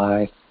road of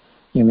life,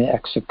 you may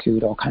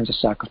execute all kinds of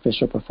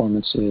sacrificial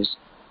performances,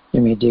 you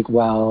may dig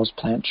wells,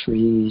 plant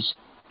trees,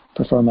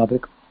 perform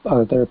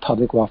other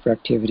public welfare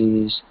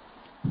activities,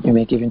 you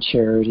may give in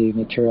charity, you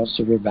may carry out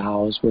severe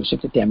vows,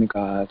 worship the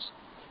demigods,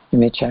 you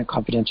may chant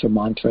confidential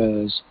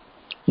mantras,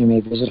 you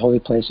may visit holy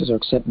places or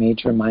accept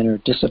major and minor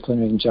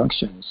disciplinary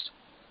injunctions.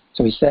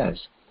 So he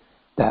says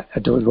that a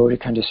devotee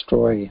can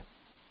destroy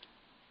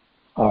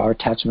our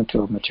attachment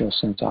to material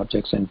sense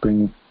objects and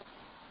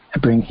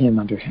bring him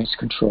under his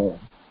control,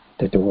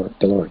 the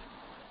Lord.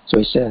 So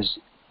he says,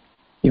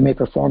 you may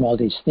perform all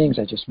these things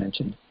I just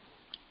mentioned,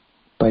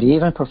 but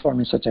even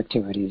performing such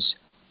activities,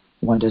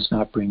 one does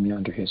not bring me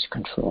under his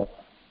control.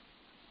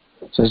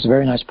 So it's a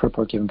very nice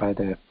purport given by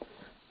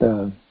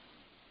the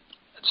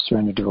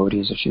surrendered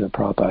devotees of Srila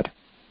Prabhupada.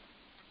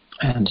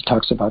 And it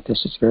talks about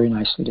this. It's very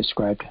nicely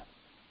described.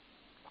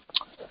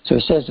 So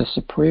he says the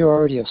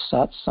superiority of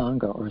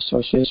satsanga, or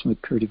association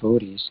with pure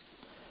devotees,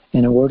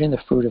 in awarding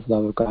the fruit of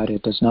love of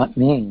Godhead does not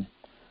mean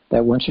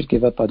that one should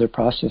give up other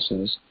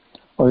processes,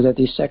 or that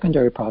these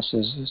secondary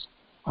processes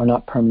are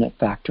not permanent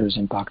factors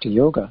in Bhakti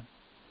Yoga.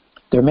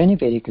 There are many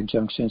Vedic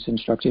injunctions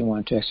instructing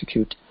one to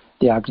execute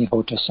the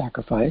Agnihotra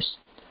sacrifice,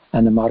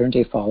 and the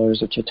modern-day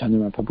followers of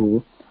Chaitanya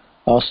Prabhu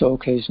also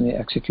occasionally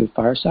execute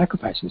fire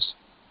sacrifices.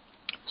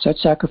 Such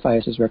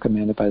sacrifice is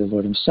recommended by the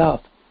Lord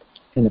himself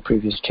in the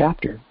previous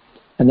chapter,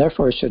 and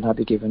therefore it should not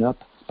be given up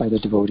by the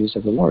devotees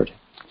of the Lord.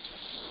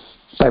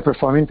 By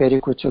performing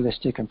Vedic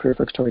ritualistic and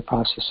purificatory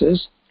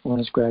processes, one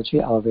is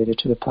gradually elevated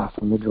to the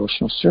platform of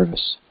devotional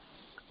service,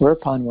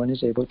 whereupon one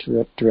is able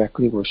to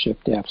directly worship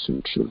the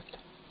Absolute Truth.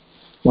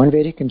 One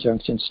Vedic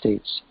injunction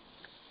states,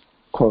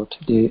 quote,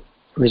 the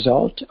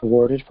result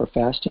awarded for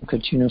fasting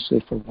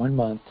continuously for 1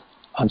 month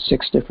on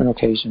 6 different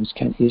occasions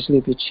can easily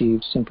be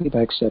achieved simply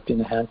by accepting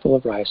a handful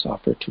of rice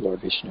offered to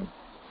Lord Vishnu.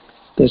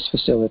 This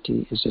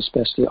facility is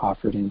especially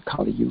offered in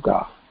Kali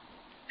Yuga.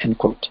 End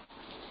quote.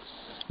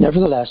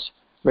 Nevertheless,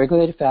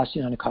 regulated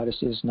fasting on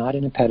Ekadasi is not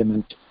an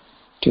impediment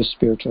to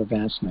spiritual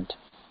advancement.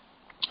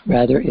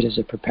 Rather, it is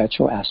a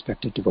perpetual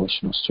aspect of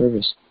devotional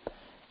service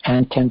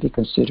and can be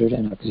considered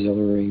an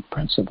auxiliary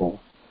principle,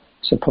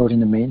 supporting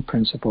the main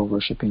principle of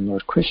worshiping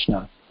Lord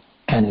Krishna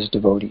and his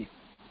devotee.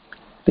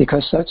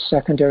 Because such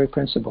secondary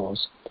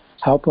principles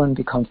help one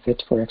become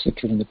fit for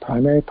executing the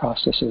primary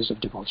processes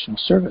of devotional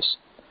service,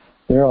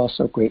 they are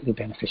also greatly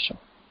beneficial.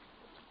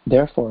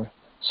 Therefore,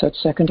 such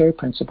secondary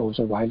principles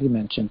are widely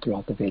mentioned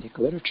throughout the Vedic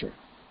literature.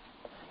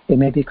 It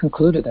may be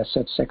concluded that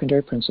such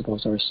secondary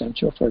principles are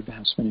essential for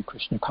advancement in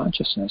Krishna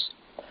consciousness,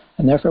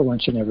 and therefore one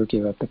should never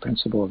give up the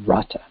principle of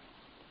vrata,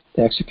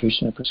 the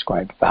execution of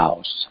prescribed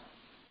vows.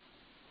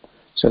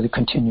 So it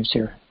continues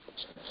here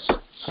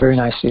very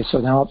nicely. So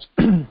now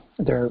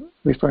they're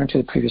referring to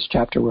the previous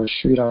chapter where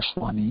Sridhar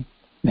Swami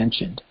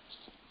mentioned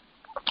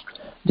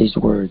these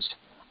words,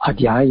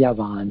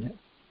 Adhyayavan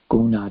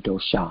Guna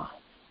Dosha,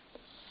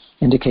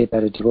 indicate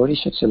that a devotee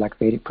should select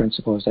Vedic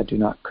principles that do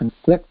not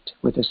conflict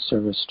with his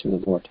service to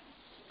the Lord.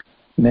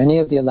 Many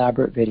of the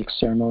elaborate Vedic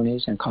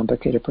ceremonies and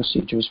complicated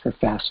procedures for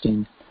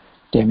fasting,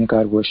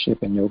 demigod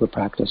worship, and yoga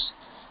practice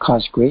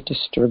cause great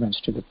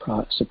disturbance to the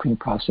supreme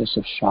process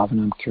of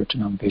Shravanam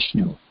Kirtanam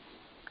Vishnu,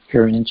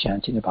 hearing and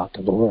chanting about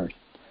the Lord.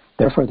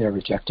 Therefore, they are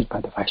rejected by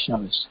the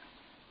Vaishnavas.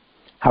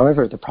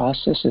 However, the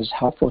processes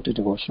helpful to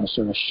devotional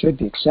service should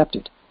be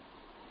accepted.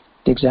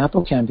 The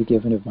example can be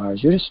given of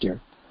Maharaj Yudhisthira,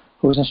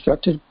 who was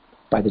instructed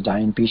by the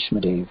dying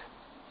Bhishma Dev.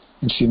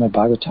 In Srimad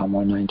Bhagavatam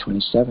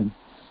 1927,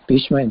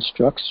 Bhishma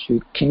instructs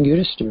King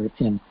Yudhisthira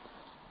in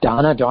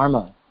Dana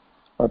Dharma,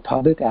 or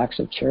public acts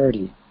of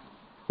charity,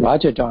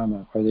 Raja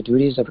Dharma, or the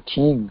duties of a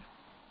king,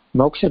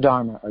 Moksha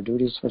Dharma, or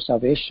duties for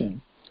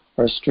salvation,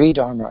 or Stri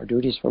Dharma, or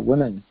duties for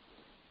women,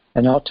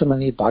 and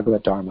ultimately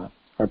Bhagavat Dharma,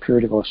 or pure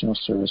devotional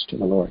service to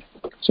the Lord.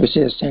 So we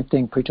see the same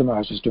thing. Prithu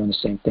Maharaj was doing the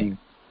same thing.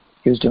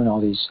 He was doing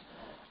all these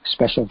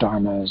special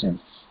dharmas and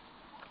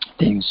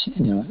things,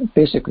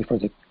 basically for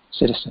the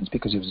citizens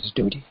because it was his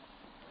duty.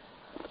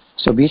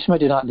 So Bhishma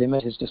did not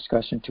limit his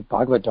discussion to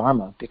Bhagavad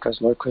Dharma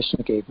because Lord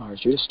Krishna gave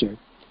Maharaj Yudhisthira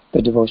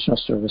the devotional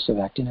service of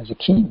acting as a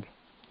king.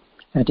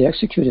 And to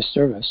execute his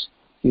service,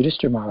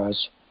 Yudhisthira Maharaj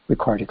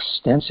required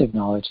extensive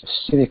knowledge of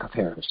civic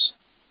affairs.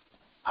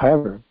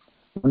 However,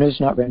 one who is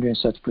not rendering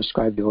such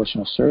prescribed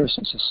devotional service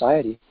in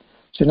society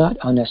should not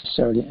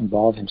unnecessarily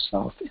involve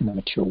himself in the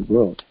material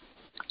world,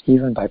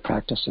 even by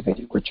practice of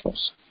Vedic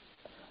rituals.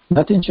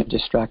 Nothing should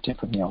distract him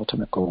from the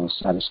ultimate goal of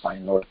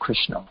satisfying Lord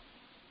Krishna.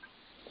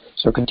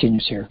 So it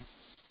continues here.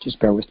 Just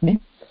bear with me.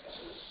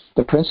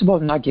 The principle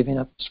of not giving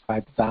up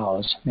prescribed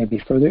vows may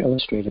be further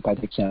illustrated by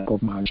the example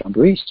of Maharaj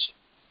Ambarish.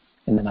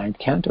 In the 9th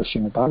canto of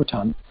Srimad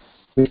Bhagavatam,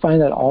 we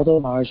find that although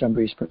Maharaj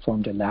Ambarish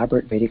performed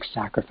elaborate Vedic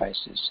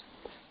sacrifices,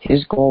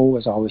 his goal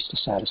was always to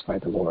satisfy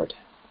the Lord.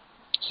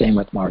 Same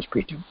with Maharaj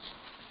Prithu.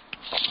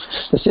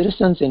 The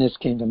citizens in his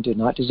kingdom did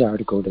not desire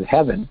to go to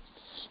heaven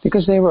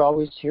because they were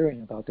always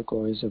hearing about the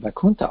glories of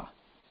Vaikuntha.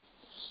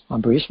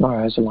 Ambarish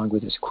Maharaj, along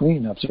with his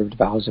queen, observed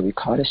vows of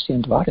Ekadasi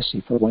and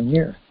Dvadasi for 1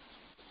 year.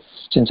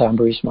 Since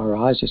Ambarish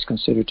Maharaj is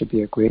considered to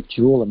be a great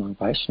jewel among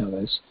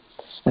Vaishnavas,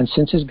 and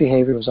since his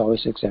behavior was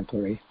always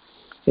exemplary,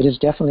 it is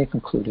definitely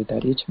concluded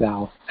that each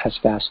vow as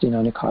fasting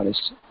on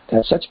Ekadasi,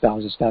 that such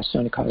vows as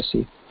fasting on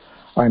Ekadasi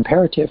are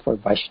imperative for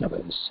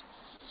Vaishnavas.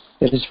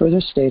 It is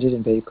further stated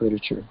in Vedic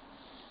literature,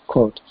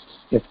 quote,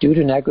 if due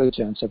to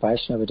negligence a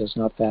Vaishnava does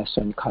not fast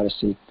on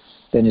Ekadasi,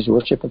 then his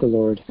worship of the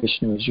Lord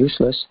Vishnu is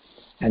useless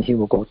and he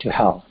will go to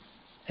hell.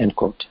 End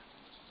quote.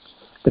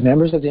 The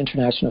members of the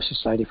International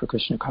Society for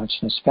Krishna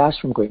Consciousness fast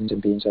from grains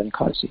and beans on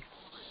Ekadasi,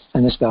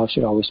 and this vow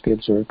should always be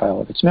observed by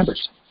all of its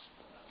members.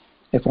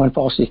 If one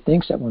falsely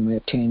thinks that one may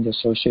obtain the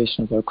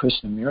association of Lord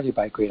Krishna merely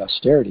by great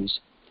austerities,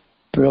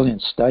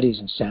 brilliant studies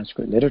in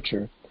Sanskrit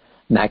literature,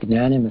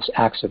 magnanimous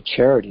acts of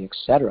charity,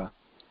 etc.,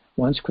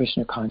 one's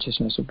Krishna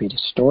consciousness will be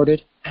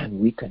distorted and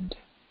weakened.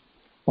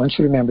 One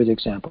should remember the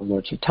example of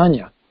Lord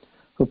Chaitanya,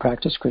 who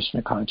practiced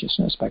Krishna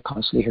consciousness by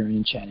constantly hearing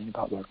and chanting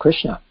about Lord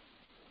Krishna.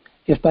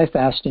 If by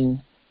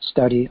fasting,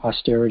 study,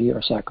 austerity,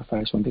 or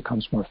sacrifice one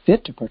becomes more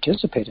fit to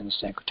participate in the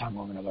Sankirtan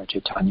movement of Lord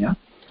Chaitanya,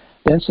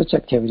 then such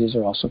activities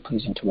are also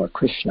pleasing to Lord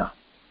Krishna.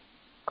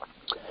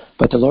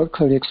 But the Lord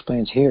clearly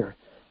explains here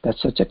that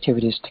such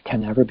activities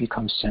can never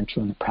become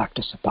central in the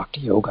practice of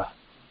Bhakti Yoga.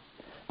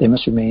 They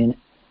must remain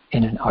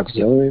in an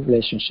auxiliary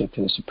relationship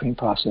to the supreme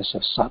process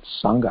of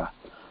satsanga,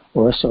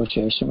 or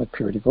association with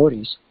pure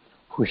devotees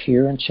who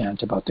hear and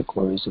chant about the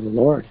glories of the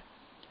Lord.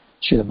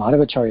 Srila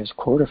Madhvacharya is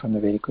quoted from the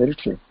Vedic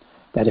literature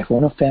that if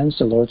one offends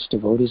the Lord's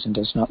devotees and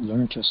does not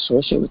learn to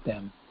associate with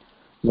them,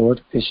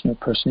 Lord Vishnu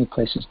personally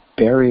places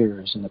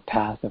barriers in the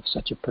path of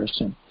such a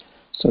person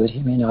so that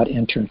he may not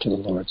enter into the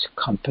Lord's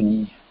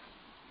company.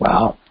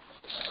 Wow.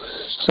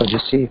 So you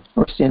see,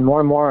 we're seeing more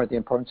and more the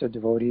importance of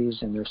devotees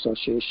and their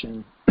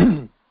association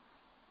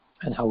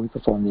and how we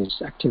perform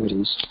these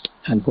activities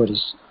and what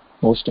is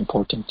most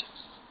important.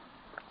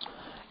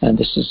 And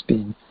this has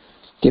been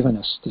given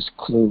us, this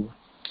clue,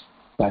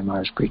 by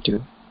Maharaj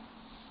Prithu.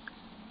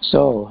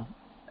 So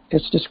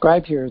it's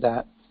described here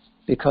that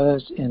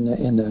because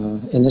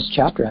in this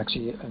chapter,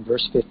 actually, in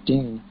verse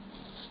 15,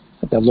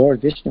 the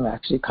Lord Vishnu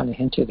actually kind of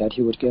hinted that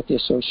he would get the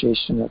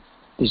association of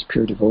these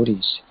pure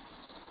devotees.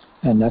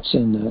 And that's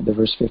in the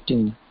verse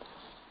 15,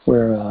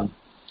 where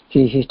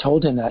he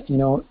told him that,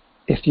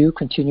 if you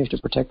continue to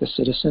protect the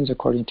citizens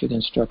according to the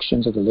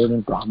instructions of the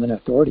learned Brahmin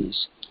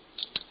authorities,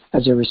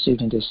 as they're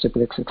received into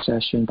cyclic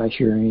succession by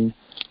hearing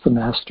from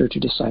master to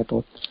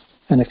disciple,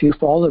 and if you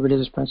follow the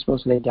religious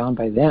principles laid down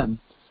by them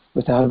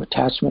without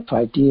attachment to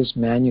ideas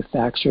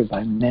manufactured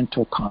by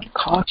mental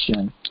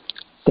concoction,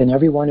 then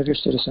every one of your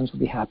citizens will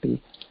be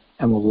happy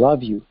and will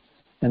love you,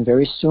 and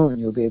very soon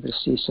you'll be able to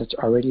see such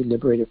already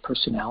liberated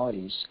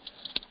personalities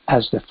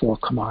as the four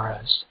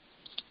Kumaras,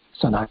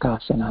 Sanaka,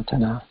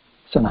 Sanatana,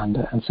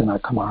 Sananda, and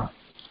Sanat Kumara.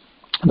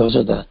 Those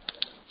are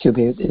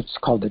it's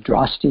called the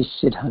Drasti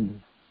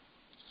Siddhan.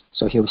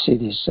 So he will see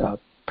these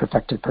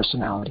perfected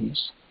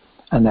personalities,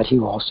 and that he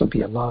will also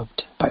be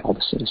loved by all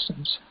the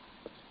citizens.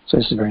 So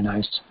this is very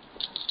nice.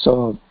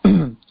 So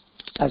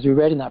as we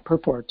read in that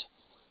purport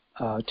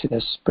to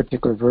this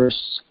particular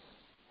verse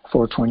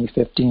for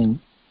 2015,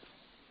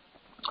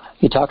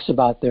 he talks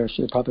about there,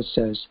 Srila Prabhupada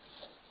says,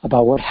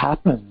 about what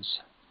happens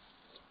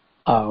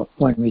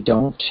when we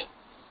don't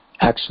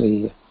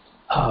actually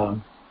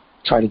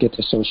try to get the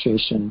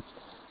association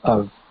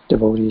of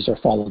devotees or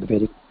follow the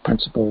Vedic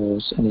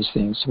principles and these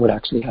things, what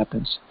actually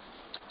happens.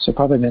 So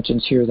Prabhupada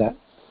mentions here that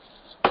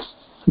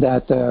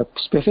the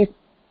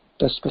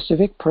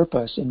specific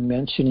purpose in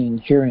mentioning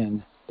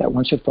herein that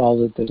one should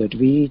follow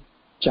the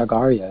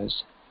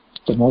Dvijagaryas,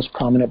 the most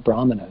prominent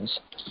brahmanas.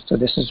 So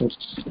this is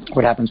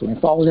what happens when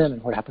we follow them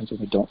and what happens when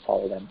we don't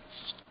follow them.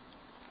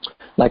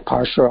 Like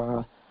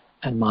Parshara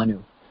and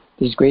Manu.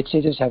 These great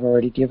sages have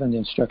already given the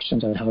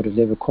instructions on how to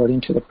live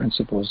according to the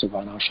principles of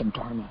Varnashram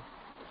Dharma.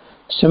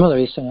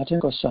 Similarly, Sanatana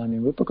Goswami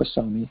and Rupa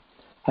Goswami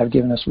have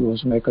given us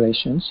rules and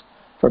regulations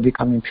for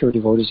becoming pure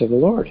devotees of the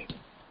Lord.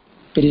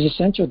 It is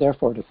essential,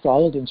 therefore, to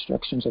follow the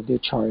instructions of the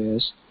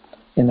Acharyas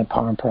in the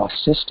Parampara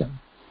system,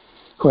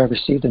 who have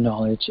received the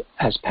knowledge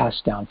as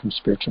passed down from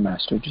spiritual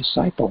master to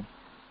disciple.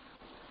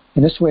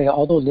 In this way,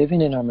 although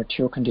living in our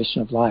material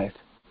condition of life,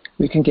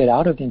 we can get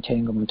out of the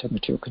entanglement of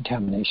material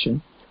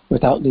contamination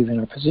without leaving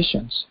our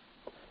positions.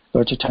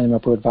 Lord Chaitanya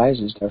Mahaprabhu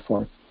advises,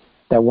 therefore,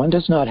 that one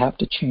does not have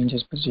to change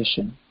his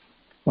position.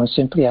 One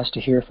simply has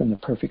to hear from the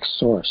perfect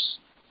source.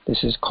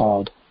 This is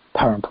called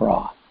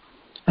parampara,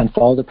 and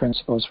follow the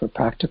principles for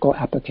practical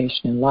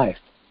application in life.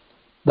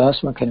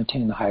 Thus one can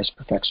attain the highest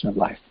perfection of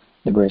life,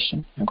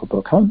 liberation, and go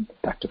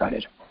back to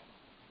Godhead.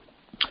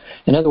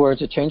 In other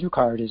words, a change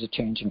required is a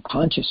change in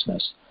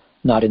consciousness,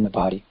 not in the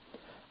body.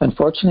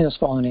 Unfortunately, in this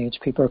fallen age,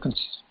 people are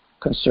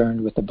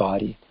concerned with the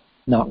body,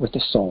 not with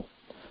the soul.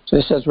 So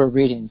this says we're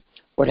reading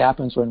what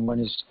happens when one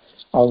is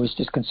always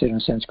just considering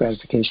sense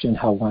gratification,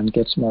 how one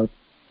gets more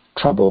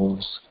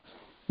troubles,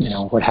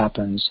 what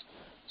happens.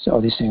 So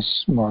all these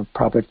things, more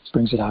Prabhupada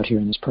brings it out here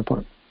in this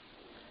purport.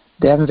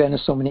 They have invented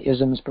so many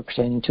isms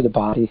pertaining to the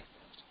body,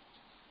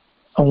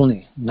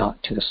 only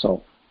not to the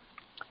soul.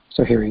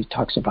 So here he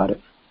talks about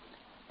it.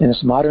 In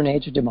this modern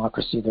age of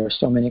democracy, there are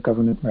so many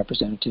government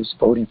representatives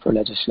voting for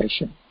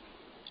legislation.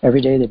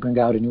 Every day they bring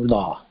out a new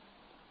law.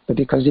 But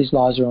because these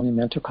laws are only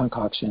mental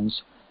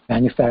concoctions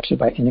manufactured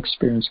by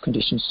inexperienced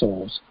conditioned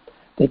souls,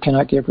 they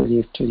cannot give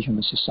relief to the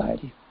human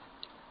society.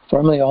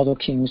 Formerly, although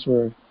kings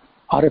were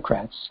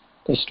autocrats,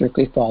 they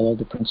strictly followed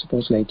the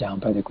principles laid down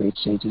by the great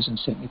sages and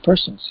saintly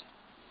persons.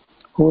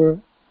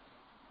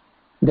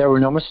 There were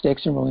no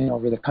mistakes in ruling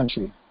over the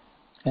country,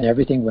 and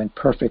everything went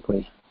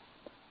perfectly.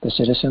 The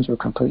citizens were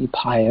completely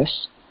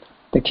pious,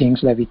 the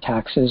kings levied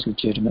taxes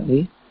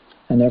legitimately,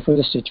 and therefore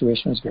the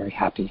situation was very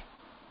happy.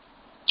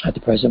 At the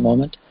present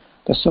moment,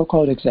 the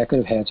so-called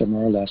executive heads are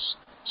more or less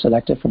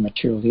selected from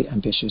materially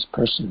ambitious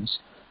persons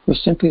who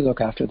simply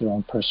look after their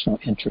own personal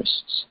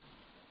interests.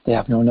 They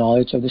have no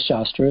knowledge of the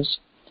Shastras.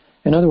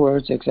 In other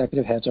words, the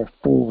executive heads are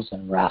fools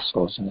and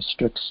rascals in the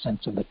strict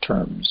sense of the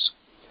terms,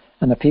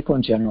 and the people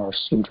in general are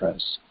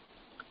Sudras.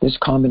 This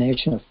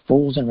combination of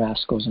fools and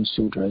rascals and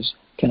Sudras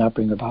cannot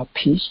bring about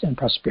peace and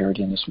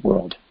prosperity in this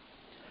world.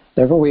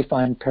 Therefore, we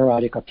find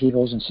periodic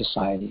upheavals in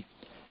society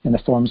in the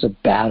forms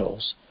of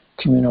battles,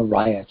 communal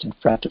riots, and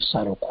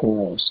fratricidal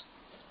quarrels.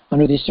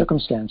 Under these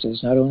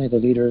circumstances, not only are the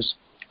leaders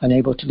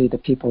unable to lead the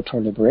people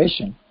toward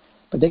liberation,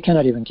 but they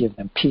cannot even give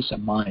them peace of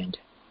mind.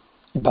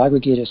 And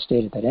Bhagavad Gita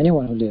stated that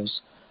anyone who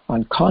lives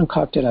on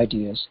concocted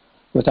ideas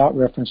without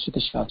reference to the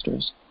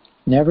Shastras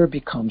never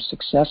becomes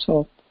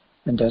successful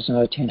and does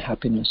not attain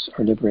happiness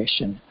or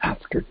liberation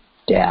after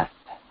death.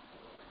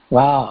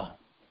 Wow,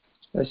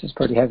 this is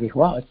pretty heavy.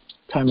 Wow,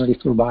 time really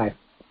flew by.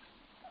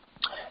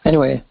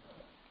 Anyway,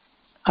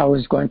 I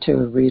was going to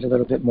read a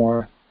little bit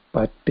more,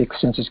 but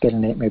since it's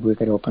getting late, maybe we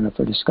could open up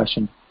for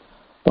discussion.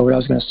 But what I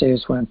was going to say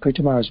is when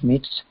Prita Maharaj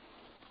meets,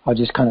 I'll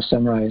just kind of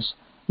summarize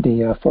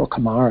the 4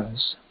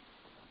 Kamaras.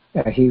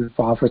 He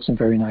offered some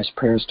very nice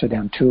prayers to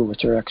them too,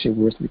 which are actually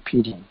worth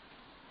repeating.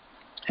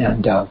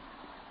 And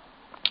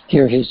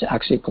here he's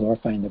actually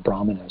glorifying the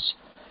Brahmanas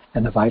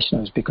and the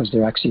Vaishnavas because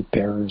they're actually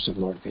bearers of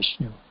Lord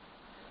Vishnu.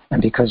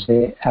 And because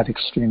they have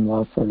extreme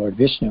love for Lord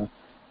Vishnu,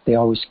 they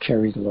always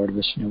carry the Lord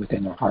Vishnu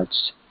within their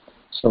hearts.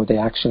 So they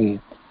actually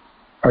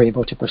are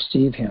able to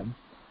perceive him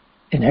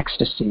in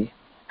ecstasy,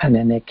 and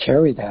then they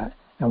carry that,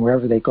 and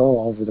wherever they go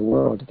all over the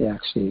world, they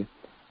actually,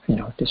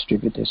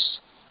 distribute this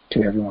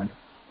to everyone.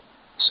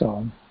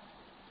 So,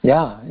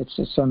 yeah, it's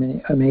so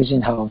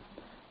amazing how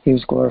he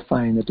was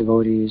glorifying the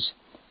devotees,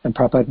 and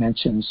Prabhupada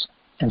mentions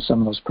in some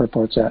of those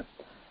purports that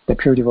the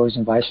pure devotees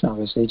and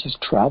Vaishnavas, they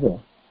just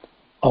travel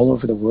all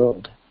over the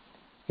world,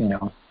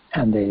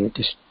 and they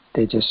just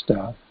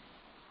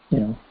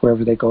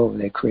wherever they go,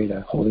 they create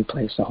a holy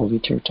place, a holy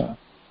tirtha.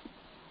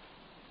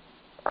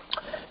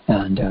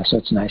 And so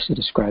it's nicely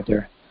described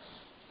there.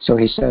 So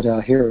he said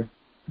here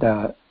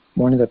that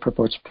one of the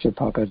purports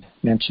Prabhupada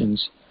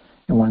mentions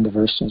in one of the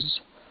verses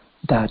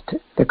that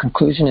the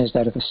conclusion is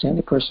that if a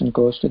saintly person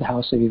goes to the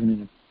house of even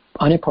an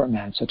unimportant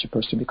man, such a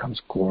person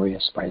becomes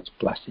glorious by its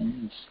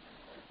blessings.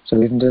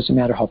 So even doesn't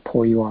matter how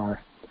poor you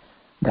are,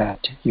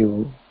 that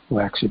you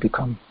will actually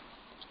become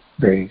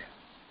very,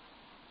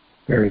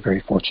 very,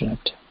 very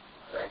fortunate.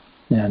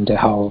 And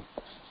how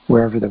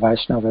wherever the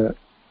Vaishnava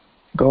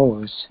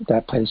goes,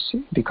 that place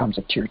becomes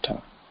a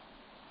tirtha.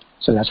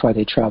 So that's why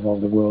they travel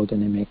the world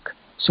and they make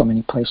so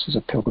many places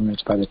of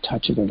pilgrimage by the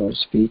touch of the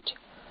Lord's feet.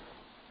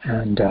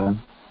 And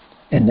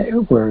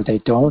where they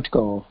don't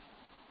go,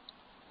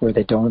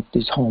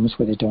 these homes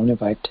where they don't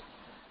invite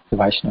the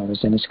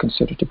Vaishnavas, then it's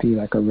considered to be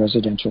like a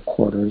residential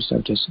quarters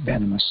of just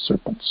venomous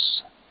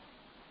serpents.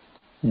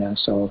 Yeah,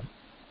 so,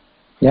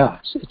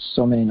 it's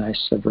so many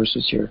nice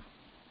verses here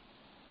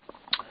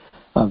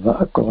of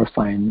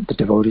glorifying the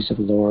devotees of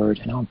the Lord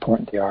and how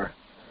important they are.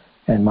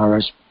 And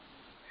Maharaj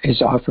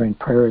is offering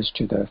prayers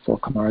to the 4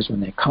 Kamaras when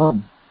they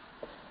come.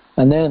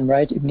 And then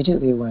right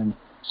immediately when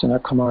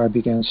Sanat Kumara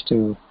begins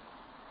to,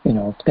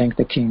 thank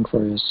the king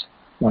for his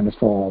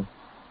wonderful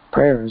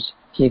prayers,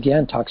 he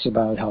again talks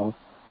about how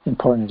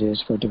important it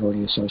is for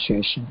devotee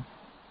association.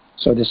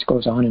 So this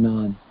goes on and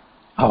on,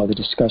 how the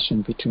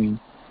discussion between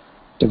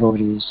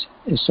devotees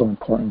is so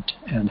important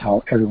and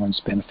how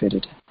everyone's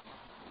benefited,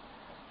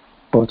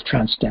 both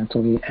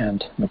transcendentally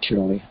and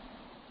materially.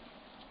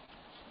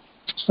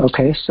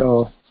 Okay,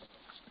 so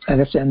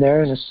let's end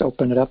there and let's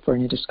open it up for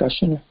any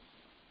discussion,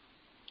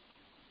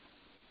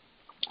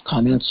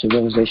 comments, or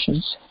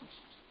realizations.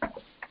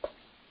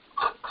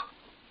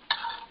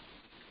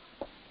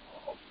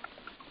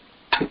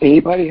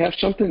 Anybody have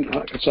something?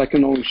 Because I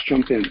can always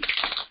jump in.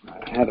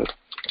 I have a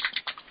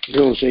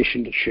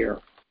realization to share.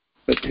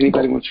 But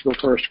anybody wants to go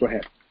first, go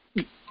ahead.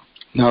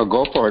 No,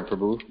 go for it,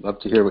 Prabhu. Love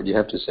to hear what you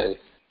have to say.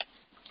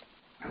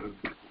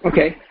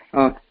 Okay.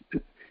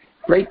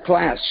 Great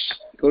class,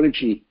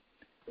 Gaudacandra.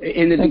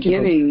 In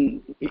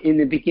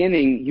the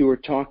beginning, you were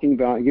talking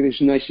about, you gave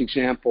us a nice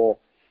example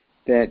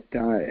that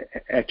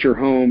at your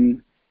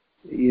home,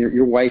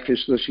 your wife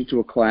is listening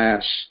to a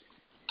class,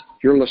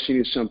 you're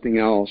listening to something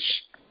else,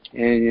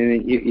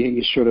 and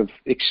you sort of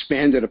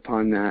expanded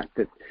upon that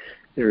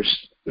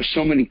there's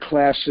so many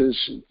classes,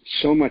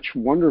 so much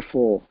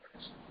wonderful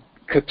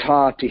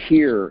katha to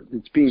hear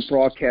that's being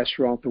broadcast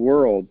throughout the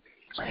world,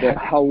 that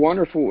how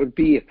wonderful it would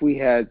be if we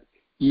had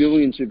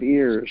millions of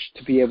ears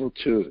to be able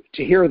to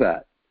hear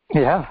that.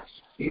 Yeah.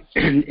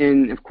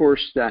 And of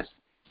course, that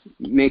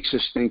makes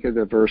us think of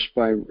the verse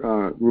by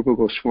Rupa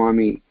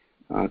Goswami,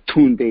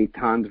 Tun Be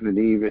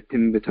Tandvani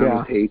Ritim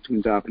Vitamate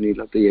Tun Dapani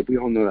Lataya. We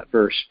all know that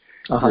verse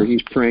where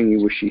he's praying he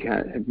wish he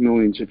had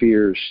millions of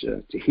ears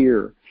to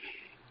hear.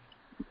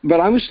 But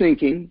I was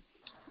thinking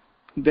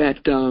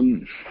that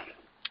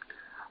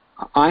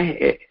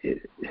I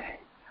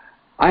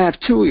have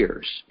 2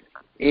 ears,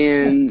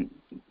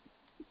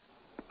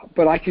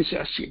 but I can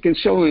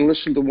still only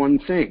listen to one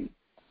thing.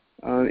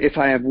 If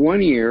I have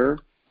one ear,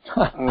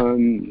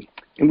 and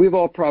we've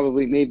all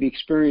probably maybe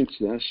experienced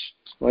this.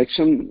 Like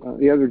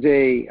the other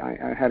day,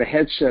 I had a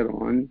headset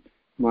on,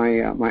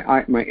 my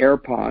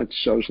AirPods,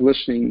 so I was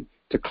listening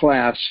to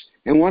class,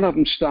 and one of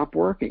them stopped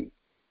working.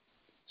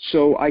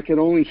 So I could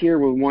only hear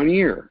with one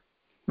ear,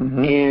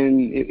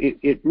 and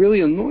it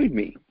really annoyed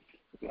me.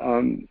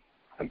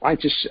 I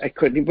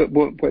couldn't.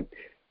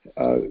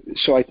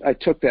 So I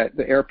took the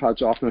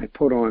AirPods off and I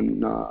put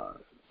on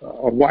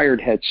a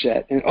wired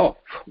headset, and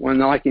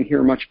now I can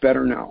hear much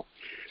better now.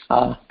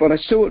 but I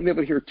still wouldn't be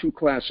able to hear 2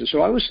 classes.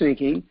 So I was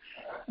thinking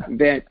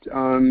that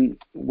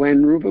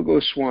when Rupa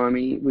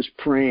Goswami was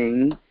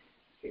praying,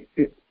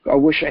 I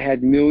wish I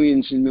had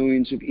millions and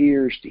millions of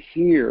ears to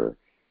hear.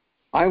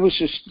 I was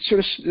just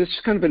this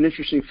is kind of an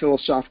interesting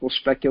philosophical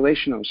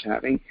speculation I was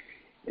having,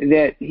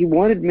 that he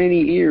wanted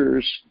many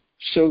ears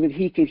so that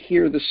he could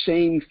hear the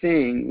same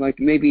thing, like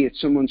maybe if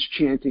someone's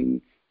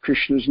chanting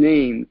Krishna's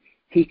name,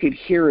 he could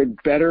hear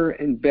it better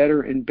and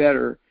better and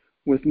better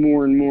with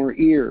more and more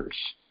ears.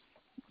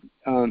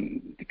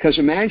 Because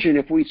imagine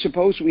if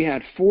suppose we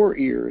had 4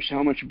 ears,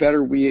 how much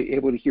better we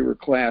able to hear a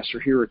class or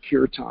hear a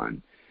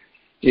kirtan.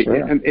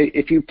 Sure.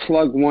 If you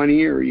plug 1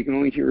 ear, you can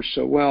only hear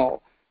so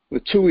well.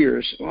 With 2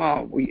 ears,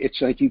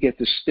 it's like you get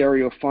the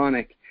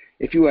stereophonic.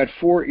 If you had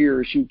 4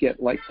 ears, you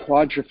get like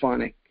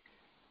quadraphonic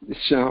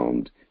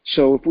sound.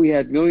 So if we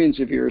had millions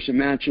of ears,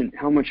 imagine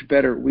how much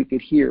better we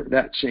could hear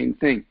that same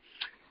thing.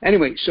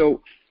 Anyway,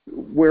 so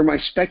where my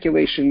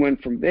speculation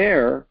went from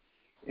there,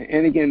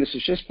 and again, this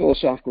is just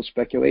philosophical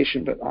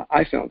speculation, but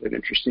I found it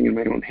interesting in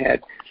my own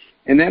head,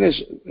 and that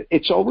is,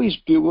 it's always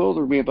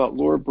bewildered me about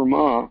Lord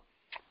Brahma,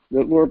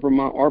 that Lord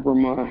Brahma, our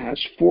Brahma,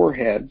 has 4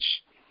 heads,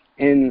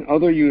 and in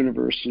other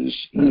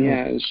universes, he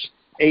has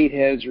 8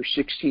 heads or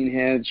 16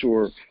 heads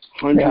or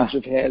hundreds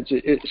of heads,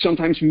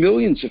 sometimes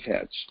millions of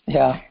heads.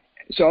 Yeah.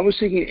 So I was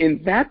thinking,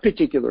 in that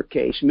particular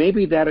case,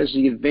 maybe that is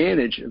the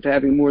advantage of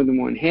having more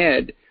than 1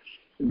 head.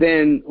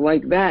 Then,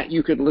 like that,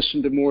 you could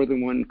listen to more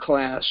than 1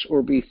 class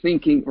or be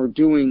thinking or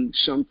doing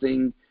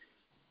something,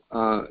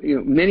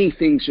 many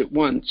things at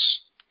once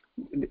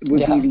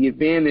would be the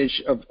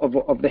advantage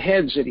of the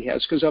heads that he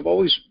has. Because I've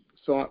always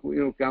thought,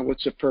 God,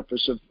 what's the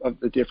purpose of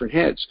the different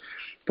heads?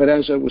 But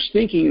as I was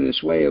thinking in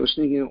this way, I was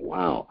thinking,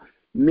 wow,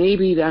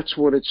 maybe that's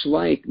what it's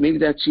like. Maybe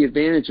that's the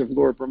advantage of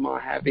Lord Brahma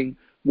having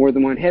more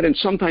than 1 head. And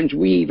sometimes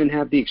we even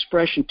have the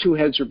expression, 2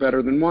 heads are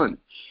better than 1.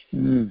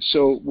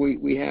 So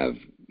we have,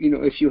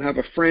 if you have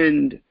a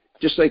friend,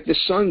 just like this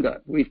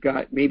Sangha, we've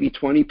got maybe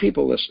 20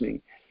 people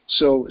listening.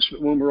 So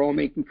when we're all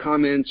making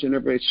comments and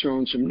everybody's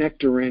throwing some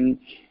nectar in,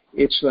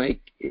 it's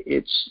like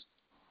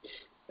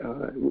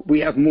we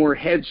have more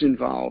heads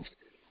involved.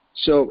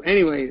 So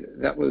anyway,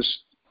 that was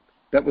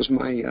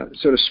my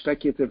sort of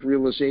speculative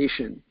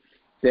realization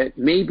that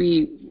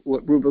maybe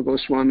what Rupa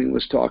Goswami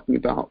was talking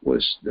about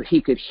was that he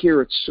could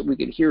hear it, so we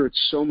could hear it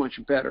so much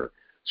better,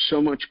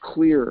 so much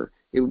clearer.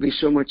 It would be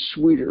so much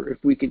sweeter if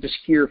we could just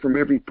hear from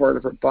every part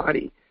of our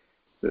body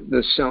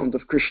the sound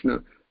of Krishna,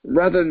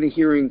 rather than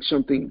hearing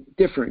something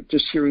different,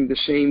 just hearing the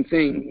same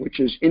thing, which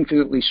is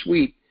infinitely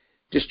sweet,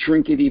 just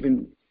drink it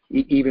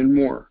even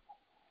more.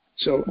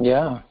 So,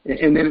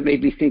 and then it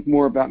made me think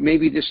more about,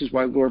 maybe this is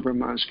why Lord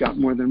Brahma's got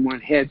more than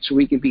 1 head, so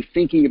he can be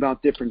thinking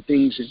about different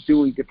things and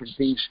doing different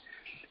things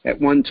at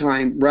one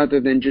time, rather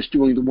than just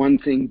doing the one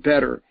thing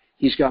better.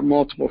 He's got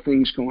multiple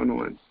things going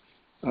on.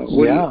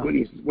 What do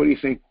you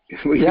think?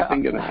 What do you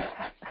think of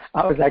that?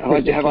 I was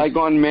actually have I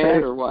gone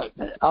mad or what?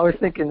 I was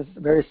thinking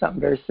something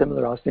very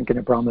similar. I was thinking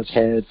of Brahma's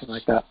head, something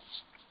like that.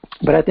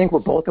 But I think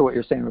both of what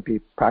you're saying would be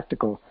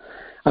practical.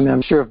 I mean,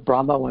 I'm sure if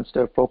Brahma wants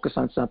to focus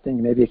on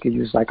something, maybe he could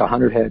use like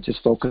 100 heads,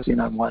 just focusing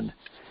on one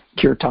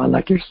kirtan,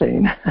 like you're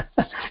saying,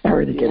 and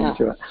really get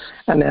into it.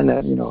 And then,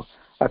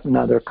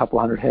 another couple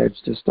 100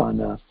 heads just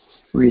on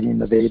reading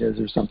the Vedas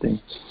or something.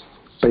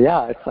 But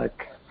yeah, it's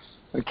like,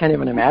 I can't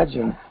even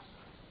imagine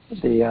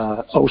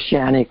the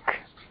oceanic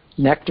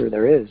nectar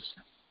there is.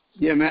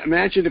 Yeah,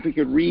 imagine if we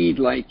could read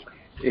like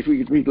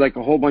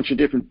a whole bunch of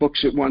different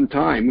books at one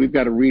time. We've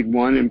got to read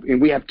one,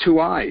 and we have 2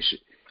 eyes.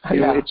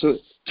 It's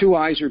 2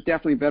 eyes are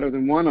definitely better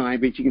than 1 eye,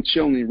 but you can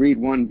still only read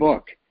 1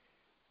 book,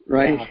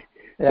 right?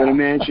 But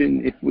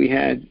imagine if we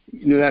had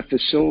that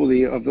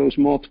facility of those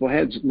multiple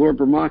heads. Lord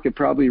Brahma could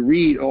probably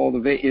read all the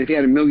Vedas. If he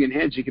had 1 million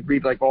heads, he could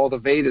read like all the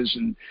Vedas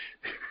in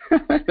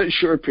a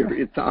short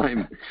period of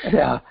time.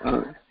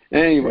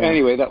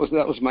 Anyway, that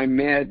was my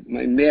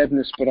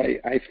madness, but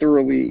I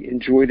thoroughly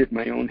enjoyed it in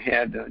my own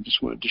head. I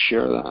just wanted to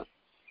share that.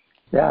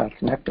 Yeah,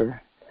 it's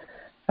nectar.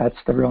 That's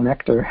the real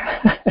nectar.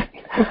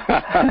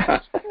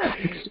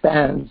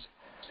 Expands.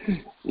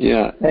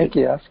 Yeah. Thank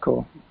you. That's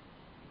cool.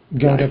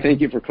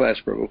 Thank you for class,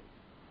 Prabhu.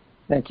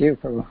 Thank you,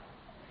 Prabhu.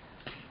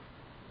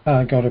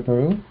 Gaudacandra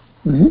Prabhu.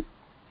 Mm-hmm.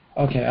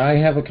 Okay, I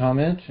have a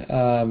comment.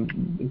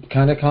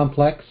 Kind of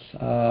complex.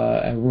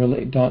 I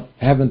really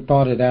haven't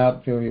thought it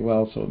out very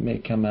well, so it may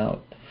come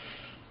out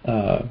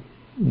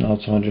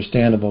not so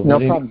understandable. No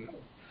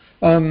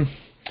problem.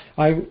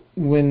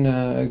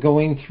 When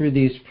going through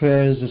these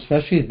prayers,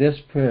 especially this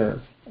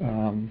prayer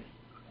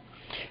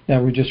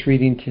that we're just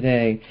reading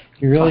today,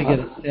 you really get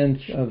a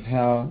sense of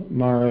how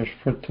Maharaj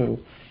Prithu,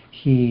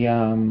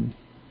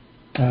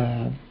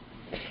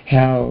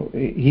 how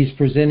he's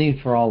presenting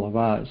for all of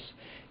us.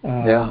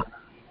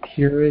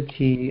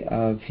 Purity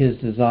of his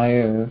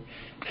desire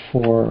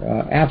for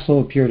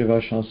absolute pure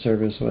devotional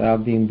service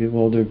without being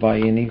bewildered by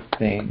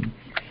anything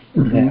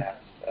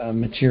that's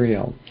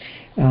material.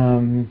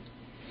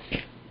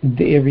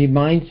 It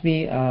reminds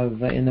me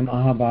of, in the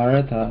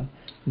Mahabharata,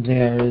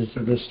 there's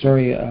the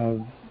story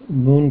of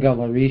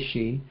Mungala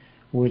Rishi,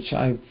 which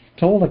I've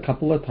told a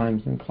couple of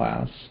times in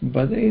class,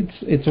 but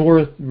it's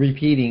worth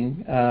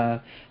repeating.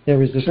 There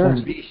was this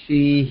one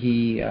rishi,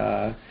 he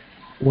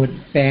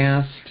would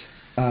fast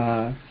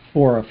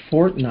for a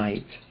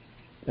fortnight,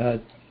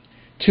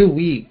 2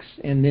 weeks,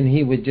 and then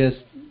he would just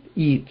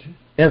eat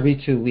every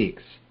 2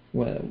 weeks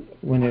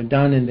when they're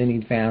done, and then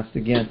he'd fast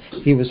again.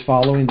 He was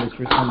following this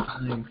for some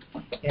time,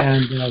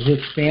 and his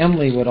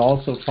family would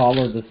also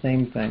follow the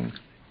same thing.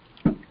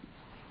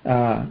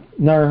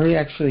 No,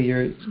 actually,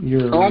 you're.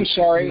 Oh, I'm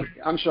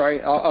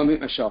sorry. I'll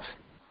mute myself.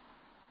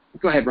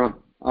 Go ahead, Ron.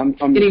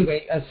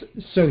 Anyway,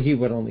 so he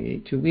would only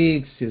eat 2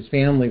 weeks. His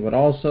family would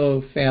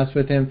also fast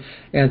with him,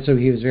 and so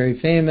he was very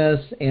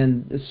famous,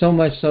 and so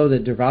much so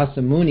that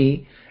Durvasa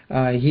Muni,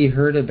 he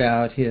heard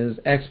about his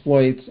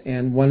exploits,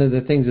 and one of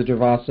the things that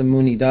Durvasa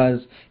Muni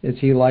does is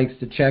he likes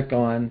to check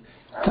on,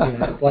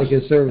 like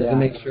his service, to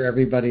make sure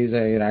everybody's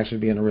actually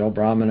being a real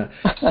Brahmana.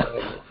 So,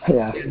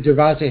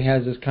 Durvasa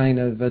has this kind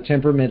of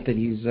temperament that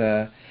he's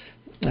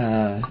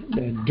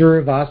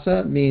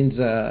Durvasa means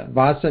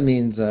Vasa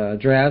means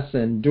dress,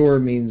 and Dur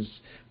means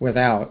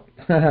without.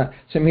 So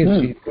it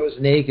means he goes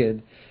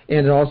naked,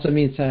 and it also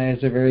means he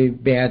has a very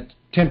bad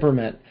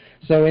temperament.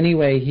 So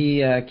anyway,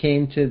 he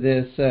came to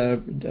this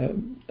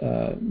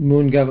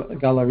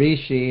Mungala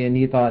Rishi, and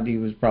he thought he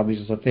was probably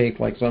just a fake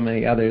like so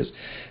many others.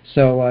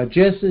 So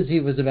just as he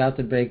was about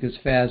to break his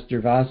fast,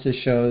 Durvasa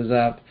shows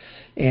up,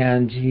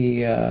 and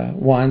he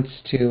wants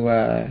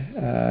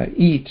to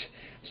eat.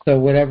 So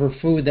whatever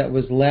food that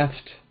was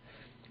left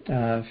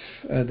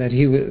that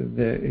he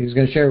was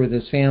going to share with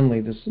his family,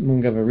 this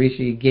Mungala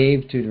Rishi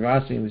gave to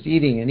Durvasa. He was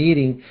eating,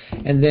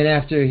 and then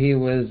after he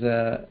was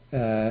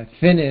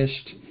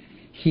finished,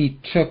 he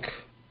took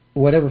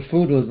whatever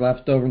food was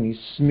left over and he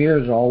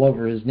smeared it all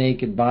over his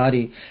naked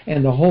body.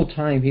 And the whole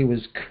time he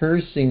was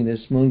cursing this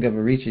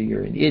Mungala Rishi,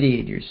 "You're an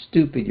idiot, you're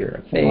stupid, you're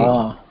a fake."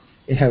 Wow.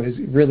 Yeah, I was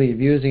really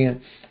abusing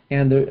it.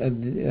 And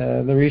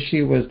the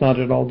Rishi was not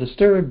at all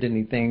disturbed, and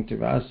he thanked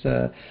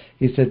Durvasa.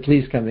 He said,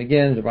 "Please come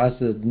again." Durvasa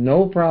said,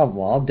 "No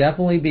problem, I'll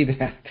definitely be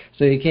back."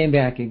 So he came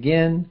back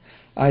again.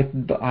 I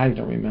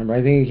don't remember.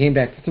 I think he came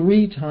back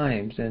 3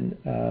 times, and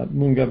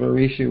Mungala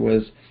Rishi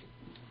was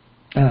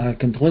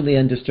completely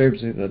undisturbed.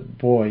 So he said,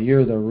 "Boy,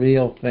 you're the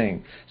real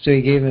thing." So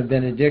he gave him a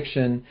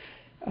benediction.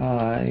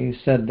 He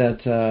said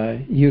that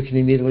you can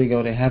immediately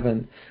go to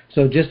heaven.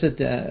 So just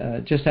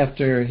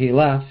after he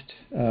left,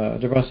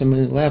 Durvasa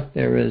Muni left,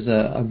 there was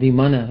a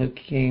Vimana who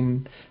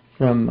came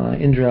from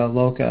Indra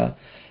Loka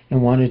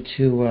and wanted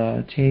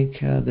to take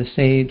the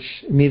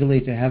sage immediately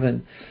to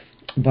heaven.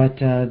 But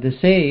the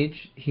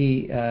sage,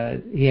 he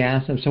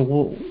asked him, "So,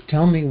 well,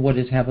 tell me, what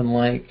is heaven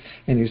like?"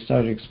 And he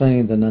started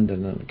explaining the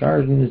Nandana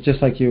garden. It's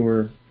just like you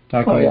were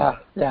talking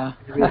about.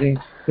 Everything.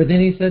 But then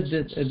he said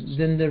that.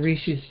 Then the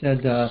Rishi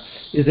said,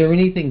 "Is there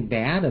anything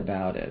bad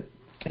about it?"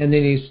 And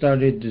then he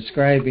started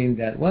describing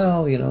that.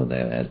 Well,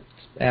 that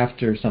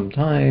after some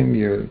time,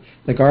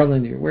 the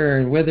garland you're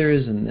wearing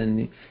withers, and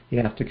then you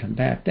have to come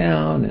back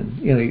down. And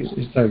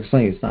he started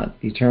explaining it's not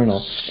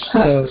eternal.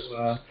 So.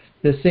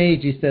 The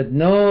sage, he said,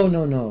 no,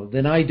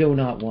 then I do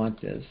not want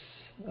this.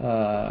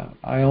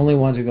 I only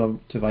want to go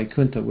to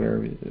Vaikuntha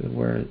where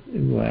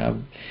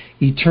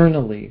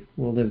eternally,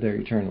 we'll live there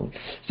eternally.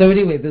 So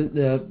anyway,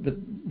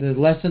 the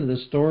lesson of the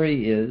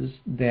story is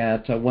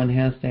that one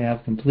has to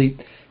have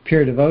complete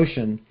pure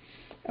devotion,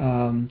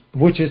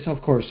 which is,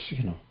 of course,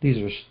 these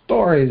are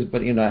stories,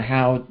 but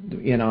how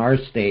in our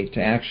state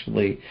to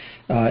actually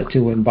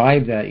to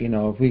imbibe that.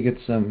 If we get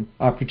some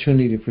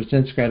opportunity for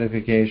sense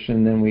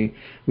gratification, then we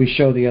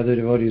show the other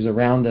devotees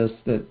around us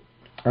that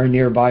are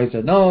nearby,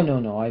 said, no,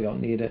 I don't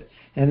need it,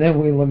 and then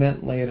we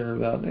lament later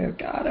about,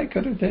 God, I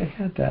could have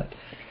had that.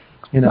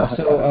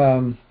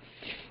 So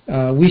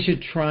we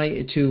should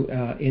try to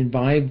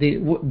imbibe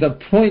the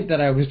point that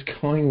I was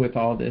going with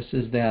all this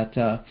is that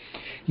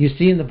you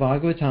see in the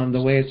Bhagavatam,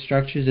 the way it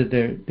structures it,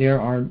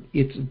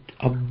 it's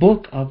a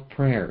book of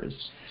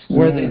prayers.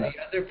 Where the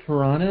other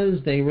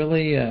Puranas, they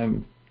really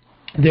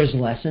there's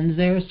lessons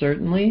there,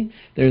 certainly.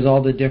 There's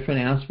all the different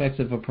aspects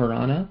of a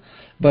Purana,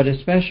 but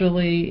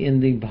especially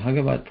in the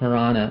Bhagavad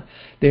Purana,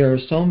 there are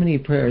so many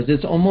prayers.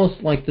 It's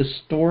almost like the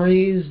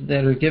stories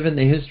that are given,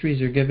 the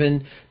histories are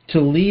given to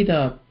lead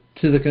up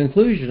to the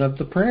conclusion of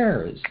the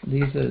prayers.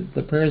 These are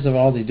the prayers of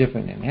all the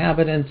different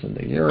inhabitants and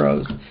the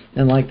heroes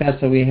and like that.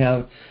 So we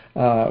have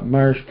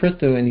Maharishi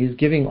Prithu, and he's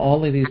giving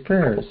all of these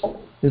prayers.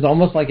 It's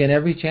almost like in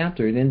every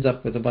chapter it ends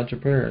up with a bunch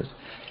of prayers.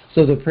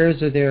 So the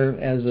prayers are there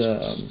as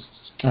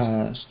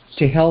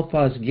to help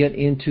us get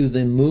into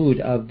the mood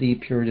of the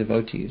pure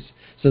devotees,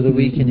 so that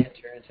we can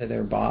enter into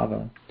their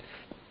bhava.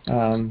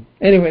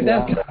 Anyway,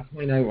 that's the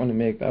point I want to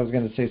make. I was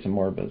going to say some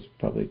more, but it's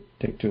probably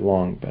take too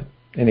long. But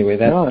anyway,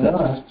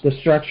 that's the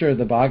structure of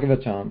the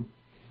Bhagavatam.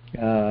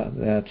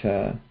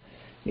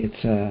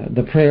 It's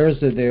the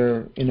prayers are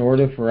there in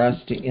order for us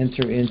to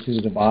enter into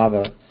the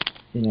bhava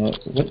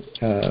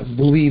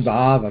Bhuvi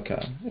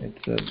Bhavaka.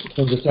 It's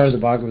from the start of the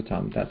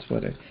Bhagavatam. That's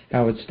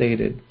how it's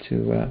stated.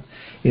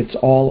 It's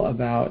all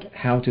about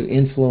how to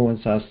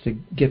influence us to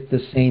get the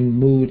same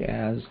mood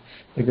as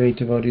the great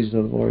devotees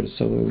of the Lord,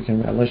 so that we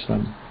can relish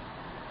them.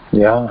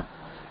 Yeah,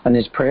 and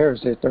these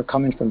prayers, they're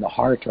coming from the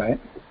heart, right?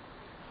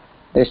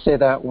 They say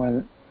that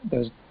when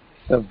the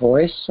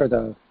voice or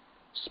the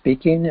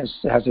speaking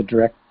has a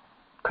direct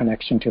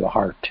connection to the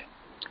heart.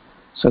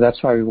 So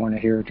that's why we want to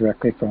hear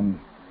directly from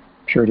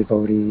pure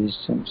devotees,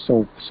 and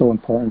so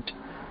important.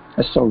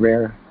 It's so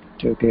rare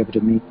to be able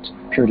to meet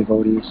pure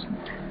devotees,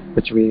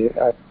 which we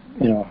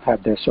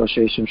have the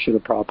association of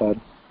Srila Prabhupada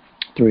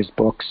through his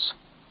books.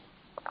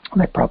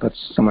 Like Prabhupada,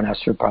 someone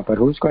asked Srila Prabhupada,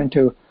 who's going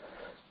to,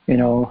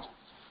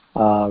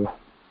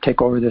 take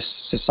over this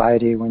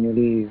society when you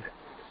leave?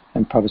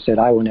 And Prabhupada said,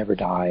 I will never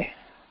die.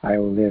 I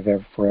will live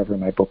forever in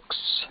my books.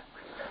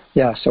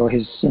 Yeah, so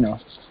his,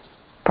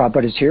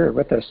 Prabhupada is here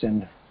with us,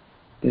 and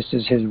this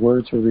is his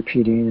words we're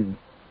repeating, and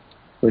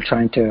we're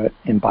trying to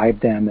imbibe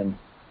them, and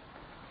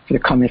they're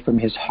coming from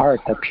his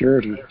heart, that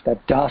purity,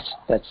 that dust,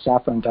 that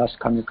saffron dust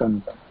coming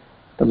from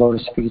the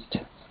lotus feet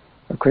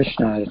of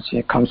Krishna.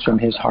 It comes from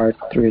his heart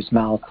through his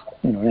mouth,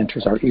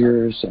 enters our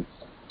ears, and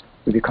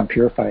we become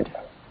purified.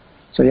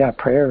 So yeah,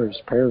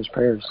 prayers.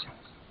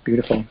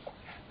 Beautiful.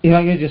 If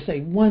I could just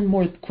say one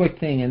more quick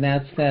thing, and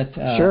that's that.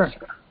 Sure.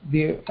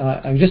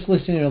 I'm just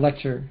listening to a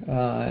lecture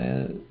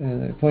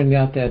pointing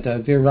out that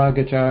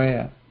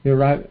Viragacharya,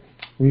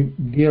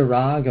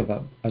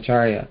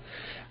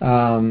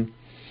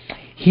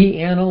 he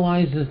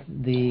analyzes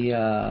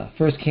the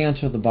first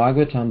canto of the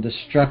Bhagavatam, the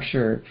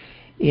structure,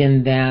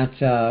 in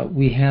that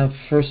we have,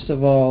 first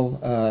of all,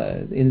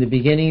 in the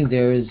beginning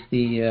there is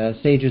the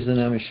sages of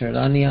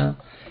Naimisharanya,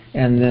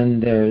 and then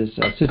there's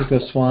Sutta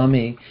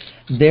Goswami.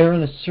 They're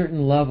on a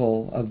certain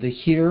level of the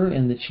hearer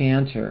and the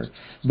chanter,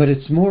 but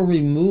it's more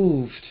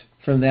removed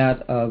from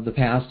that of the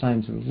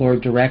pastimes of the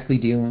Lord, directly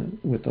dealing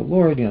with the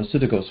Lord.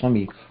 Sutta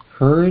Goswami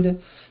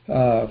heard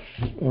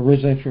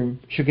originally from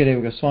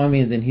Shukadeva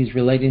Goswami, and then he's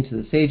relating to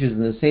the sages,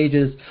 and the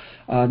sages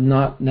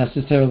not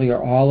necessarily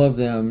are all of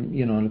them,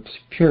 on a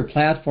pure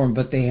platform,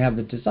 but they have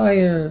the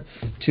desire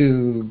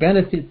to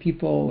benefit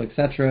people,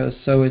 etc.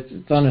 So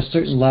it's on a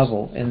certain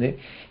level, and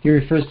he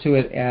refers to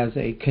it as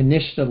a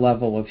Kanishta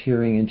level of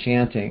hearing and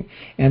chanting.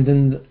 And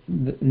then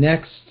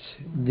next,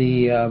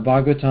 the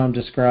Bhagavatam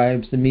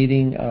describes the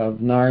meeting of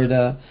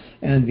Narada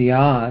and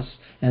Vyas,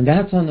 and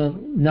that's on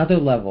another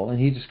level, and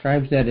he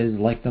describes that as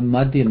like the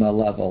Madhyama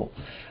level,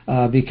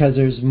 because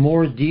there's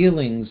more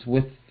dealings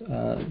with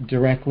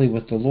directly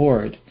with the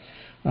Lord.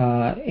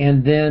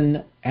 And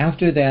then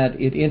after that,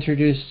 it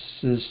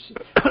introduces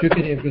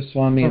Shukadeva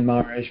Goswami and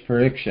Maharaj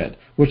Parikshit,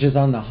 which is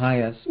on the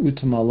highest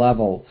Uttama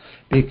level,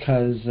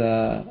 because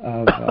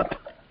of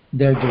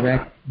their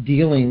direct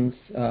dealings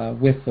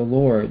with the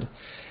Lord.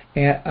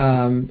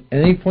 And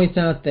then he points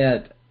out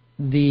that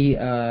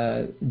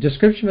the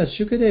description of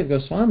Shukadeva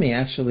Goswami,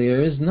 actually,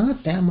 there is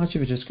not that much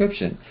of a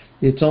description.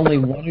 It's only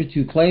one or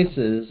two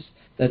places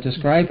that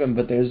describe him,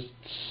 but there's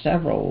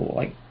several,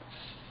 like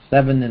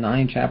 7 to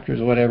 9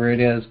 chapters, whatever it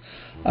is,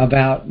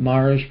 about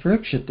Maharaj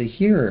Parikshit, the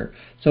hearer.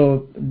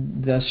 So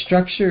the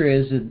structure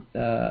is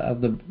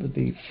of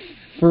the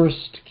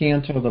first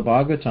canto of the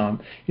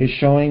Bhagavatam is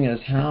showing us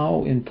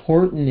how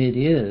important it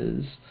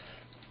is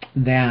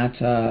that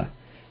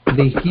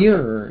the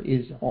hearer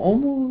is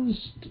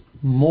almost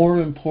more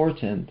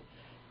important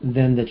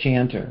than the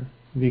chanter,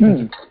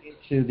 because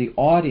to the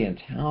audience,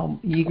 how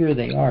eager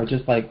they are,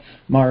 just like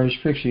Maharaj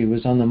Parikshit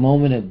was on the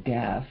moment of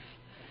death,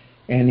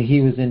 and he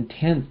was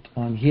intent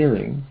on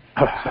hearing.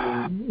 So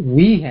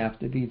we have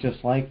to be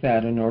just like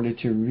that in order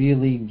to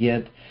really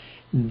get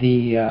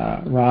the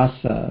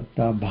rasa,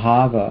 the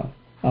bhava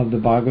of the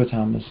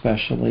Bhagavatam,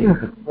 especially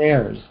the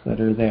prayers that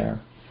are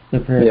there. The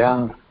prayers.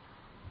 Yeah.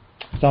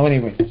 So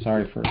anyway,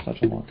 sorry for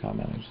such a long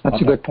comment.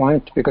 That's a good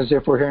point, because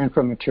if we're hearing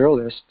from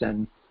materialists,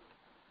 then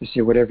you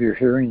see whatever you're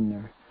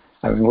hearing,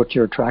 what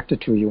you're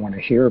attracted to, you want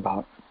to hear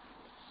about.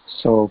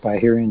 So by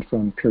hearing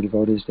from pure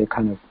devotees, they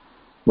kind of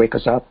wake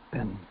us up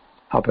and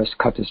help us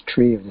cut this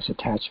tree of this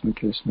attachment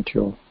to this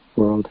material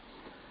world.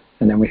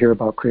 And then we hear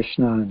about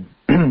Krishna,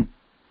 and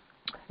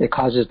it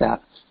causes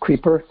that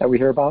creeper that we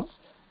hear about,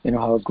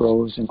 how it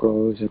grows and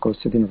grows, it goes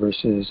through the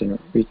universes, and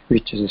it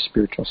reaches a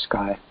spiritual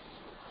sky.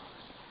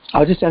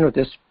 I'll just end with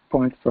this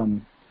point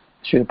from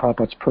Srila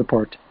Prabhupada's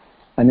purport.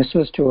 And this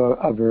was to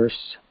a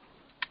verse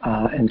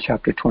in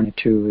chapter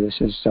 22.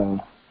 This is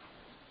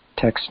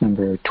text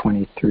number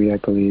 23, I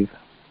believe.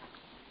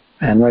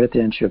 And right at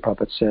the end, Srila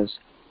Prabhupada says,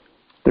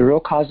 the real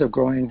cause of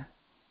growing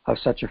of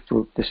such a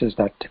fruit, this is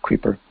that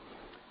creeper,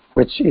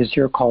 which is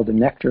here called the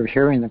nectar of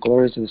hearing the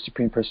glories of the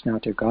Supreme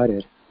Personality of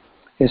Godhead,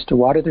 is to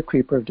water the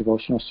creeper of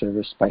devotional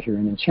service by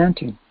hearing and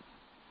chanting.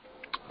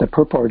 The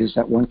purport is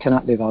that one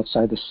cannot live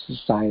outside the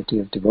society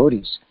of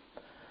devotees.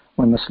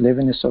 One must live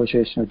in the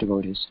association of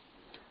devotees,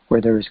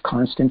 where there is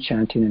constant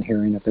chanting and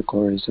hearing of the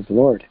glories of the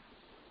Lord.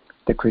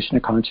 The Krishna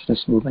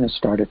consciousness movement is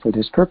started for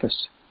this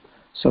purpose,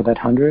 so that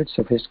hundreds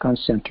of ISKCON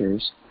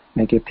centers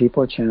may give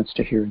people a chance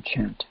to hear and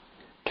chant,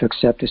 to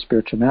accept a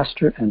spiritual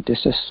master and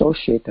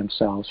disassociate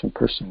themselves from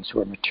persons who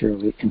are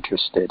materially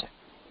interested.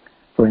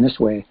 For in this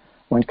way,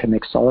 one can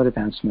make solid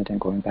advancement in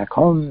going back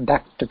home,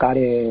 back to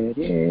Godhead.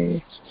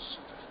 Yay!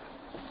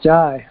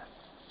 Jai.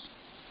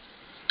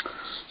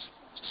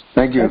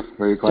 Thank you.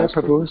 Very Jai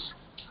Prabhu.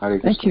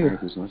 Thank you.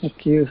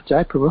 Thank you.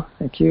 Jai Prabhu.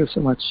 Thank you so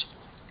much.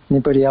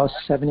 Anybody else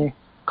have any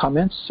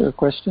comments or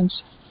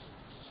questions?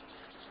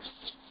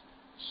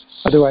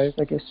 Otherwise,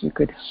 I guess we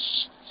could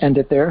end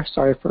it there.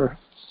 Sorry for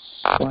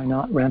rattling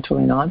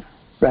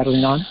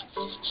on.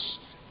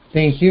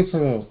 Thank you,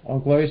 Prabhu. All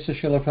glories to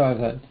Srila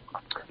Prabhupada.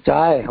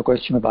 Jai. All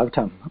glories to Srimad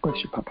Bhagavatam. All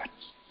glories to Prabhupada.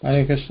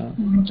 Hare Krishna.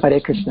 Hare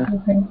Krishna.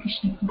 Hare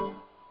Krishna.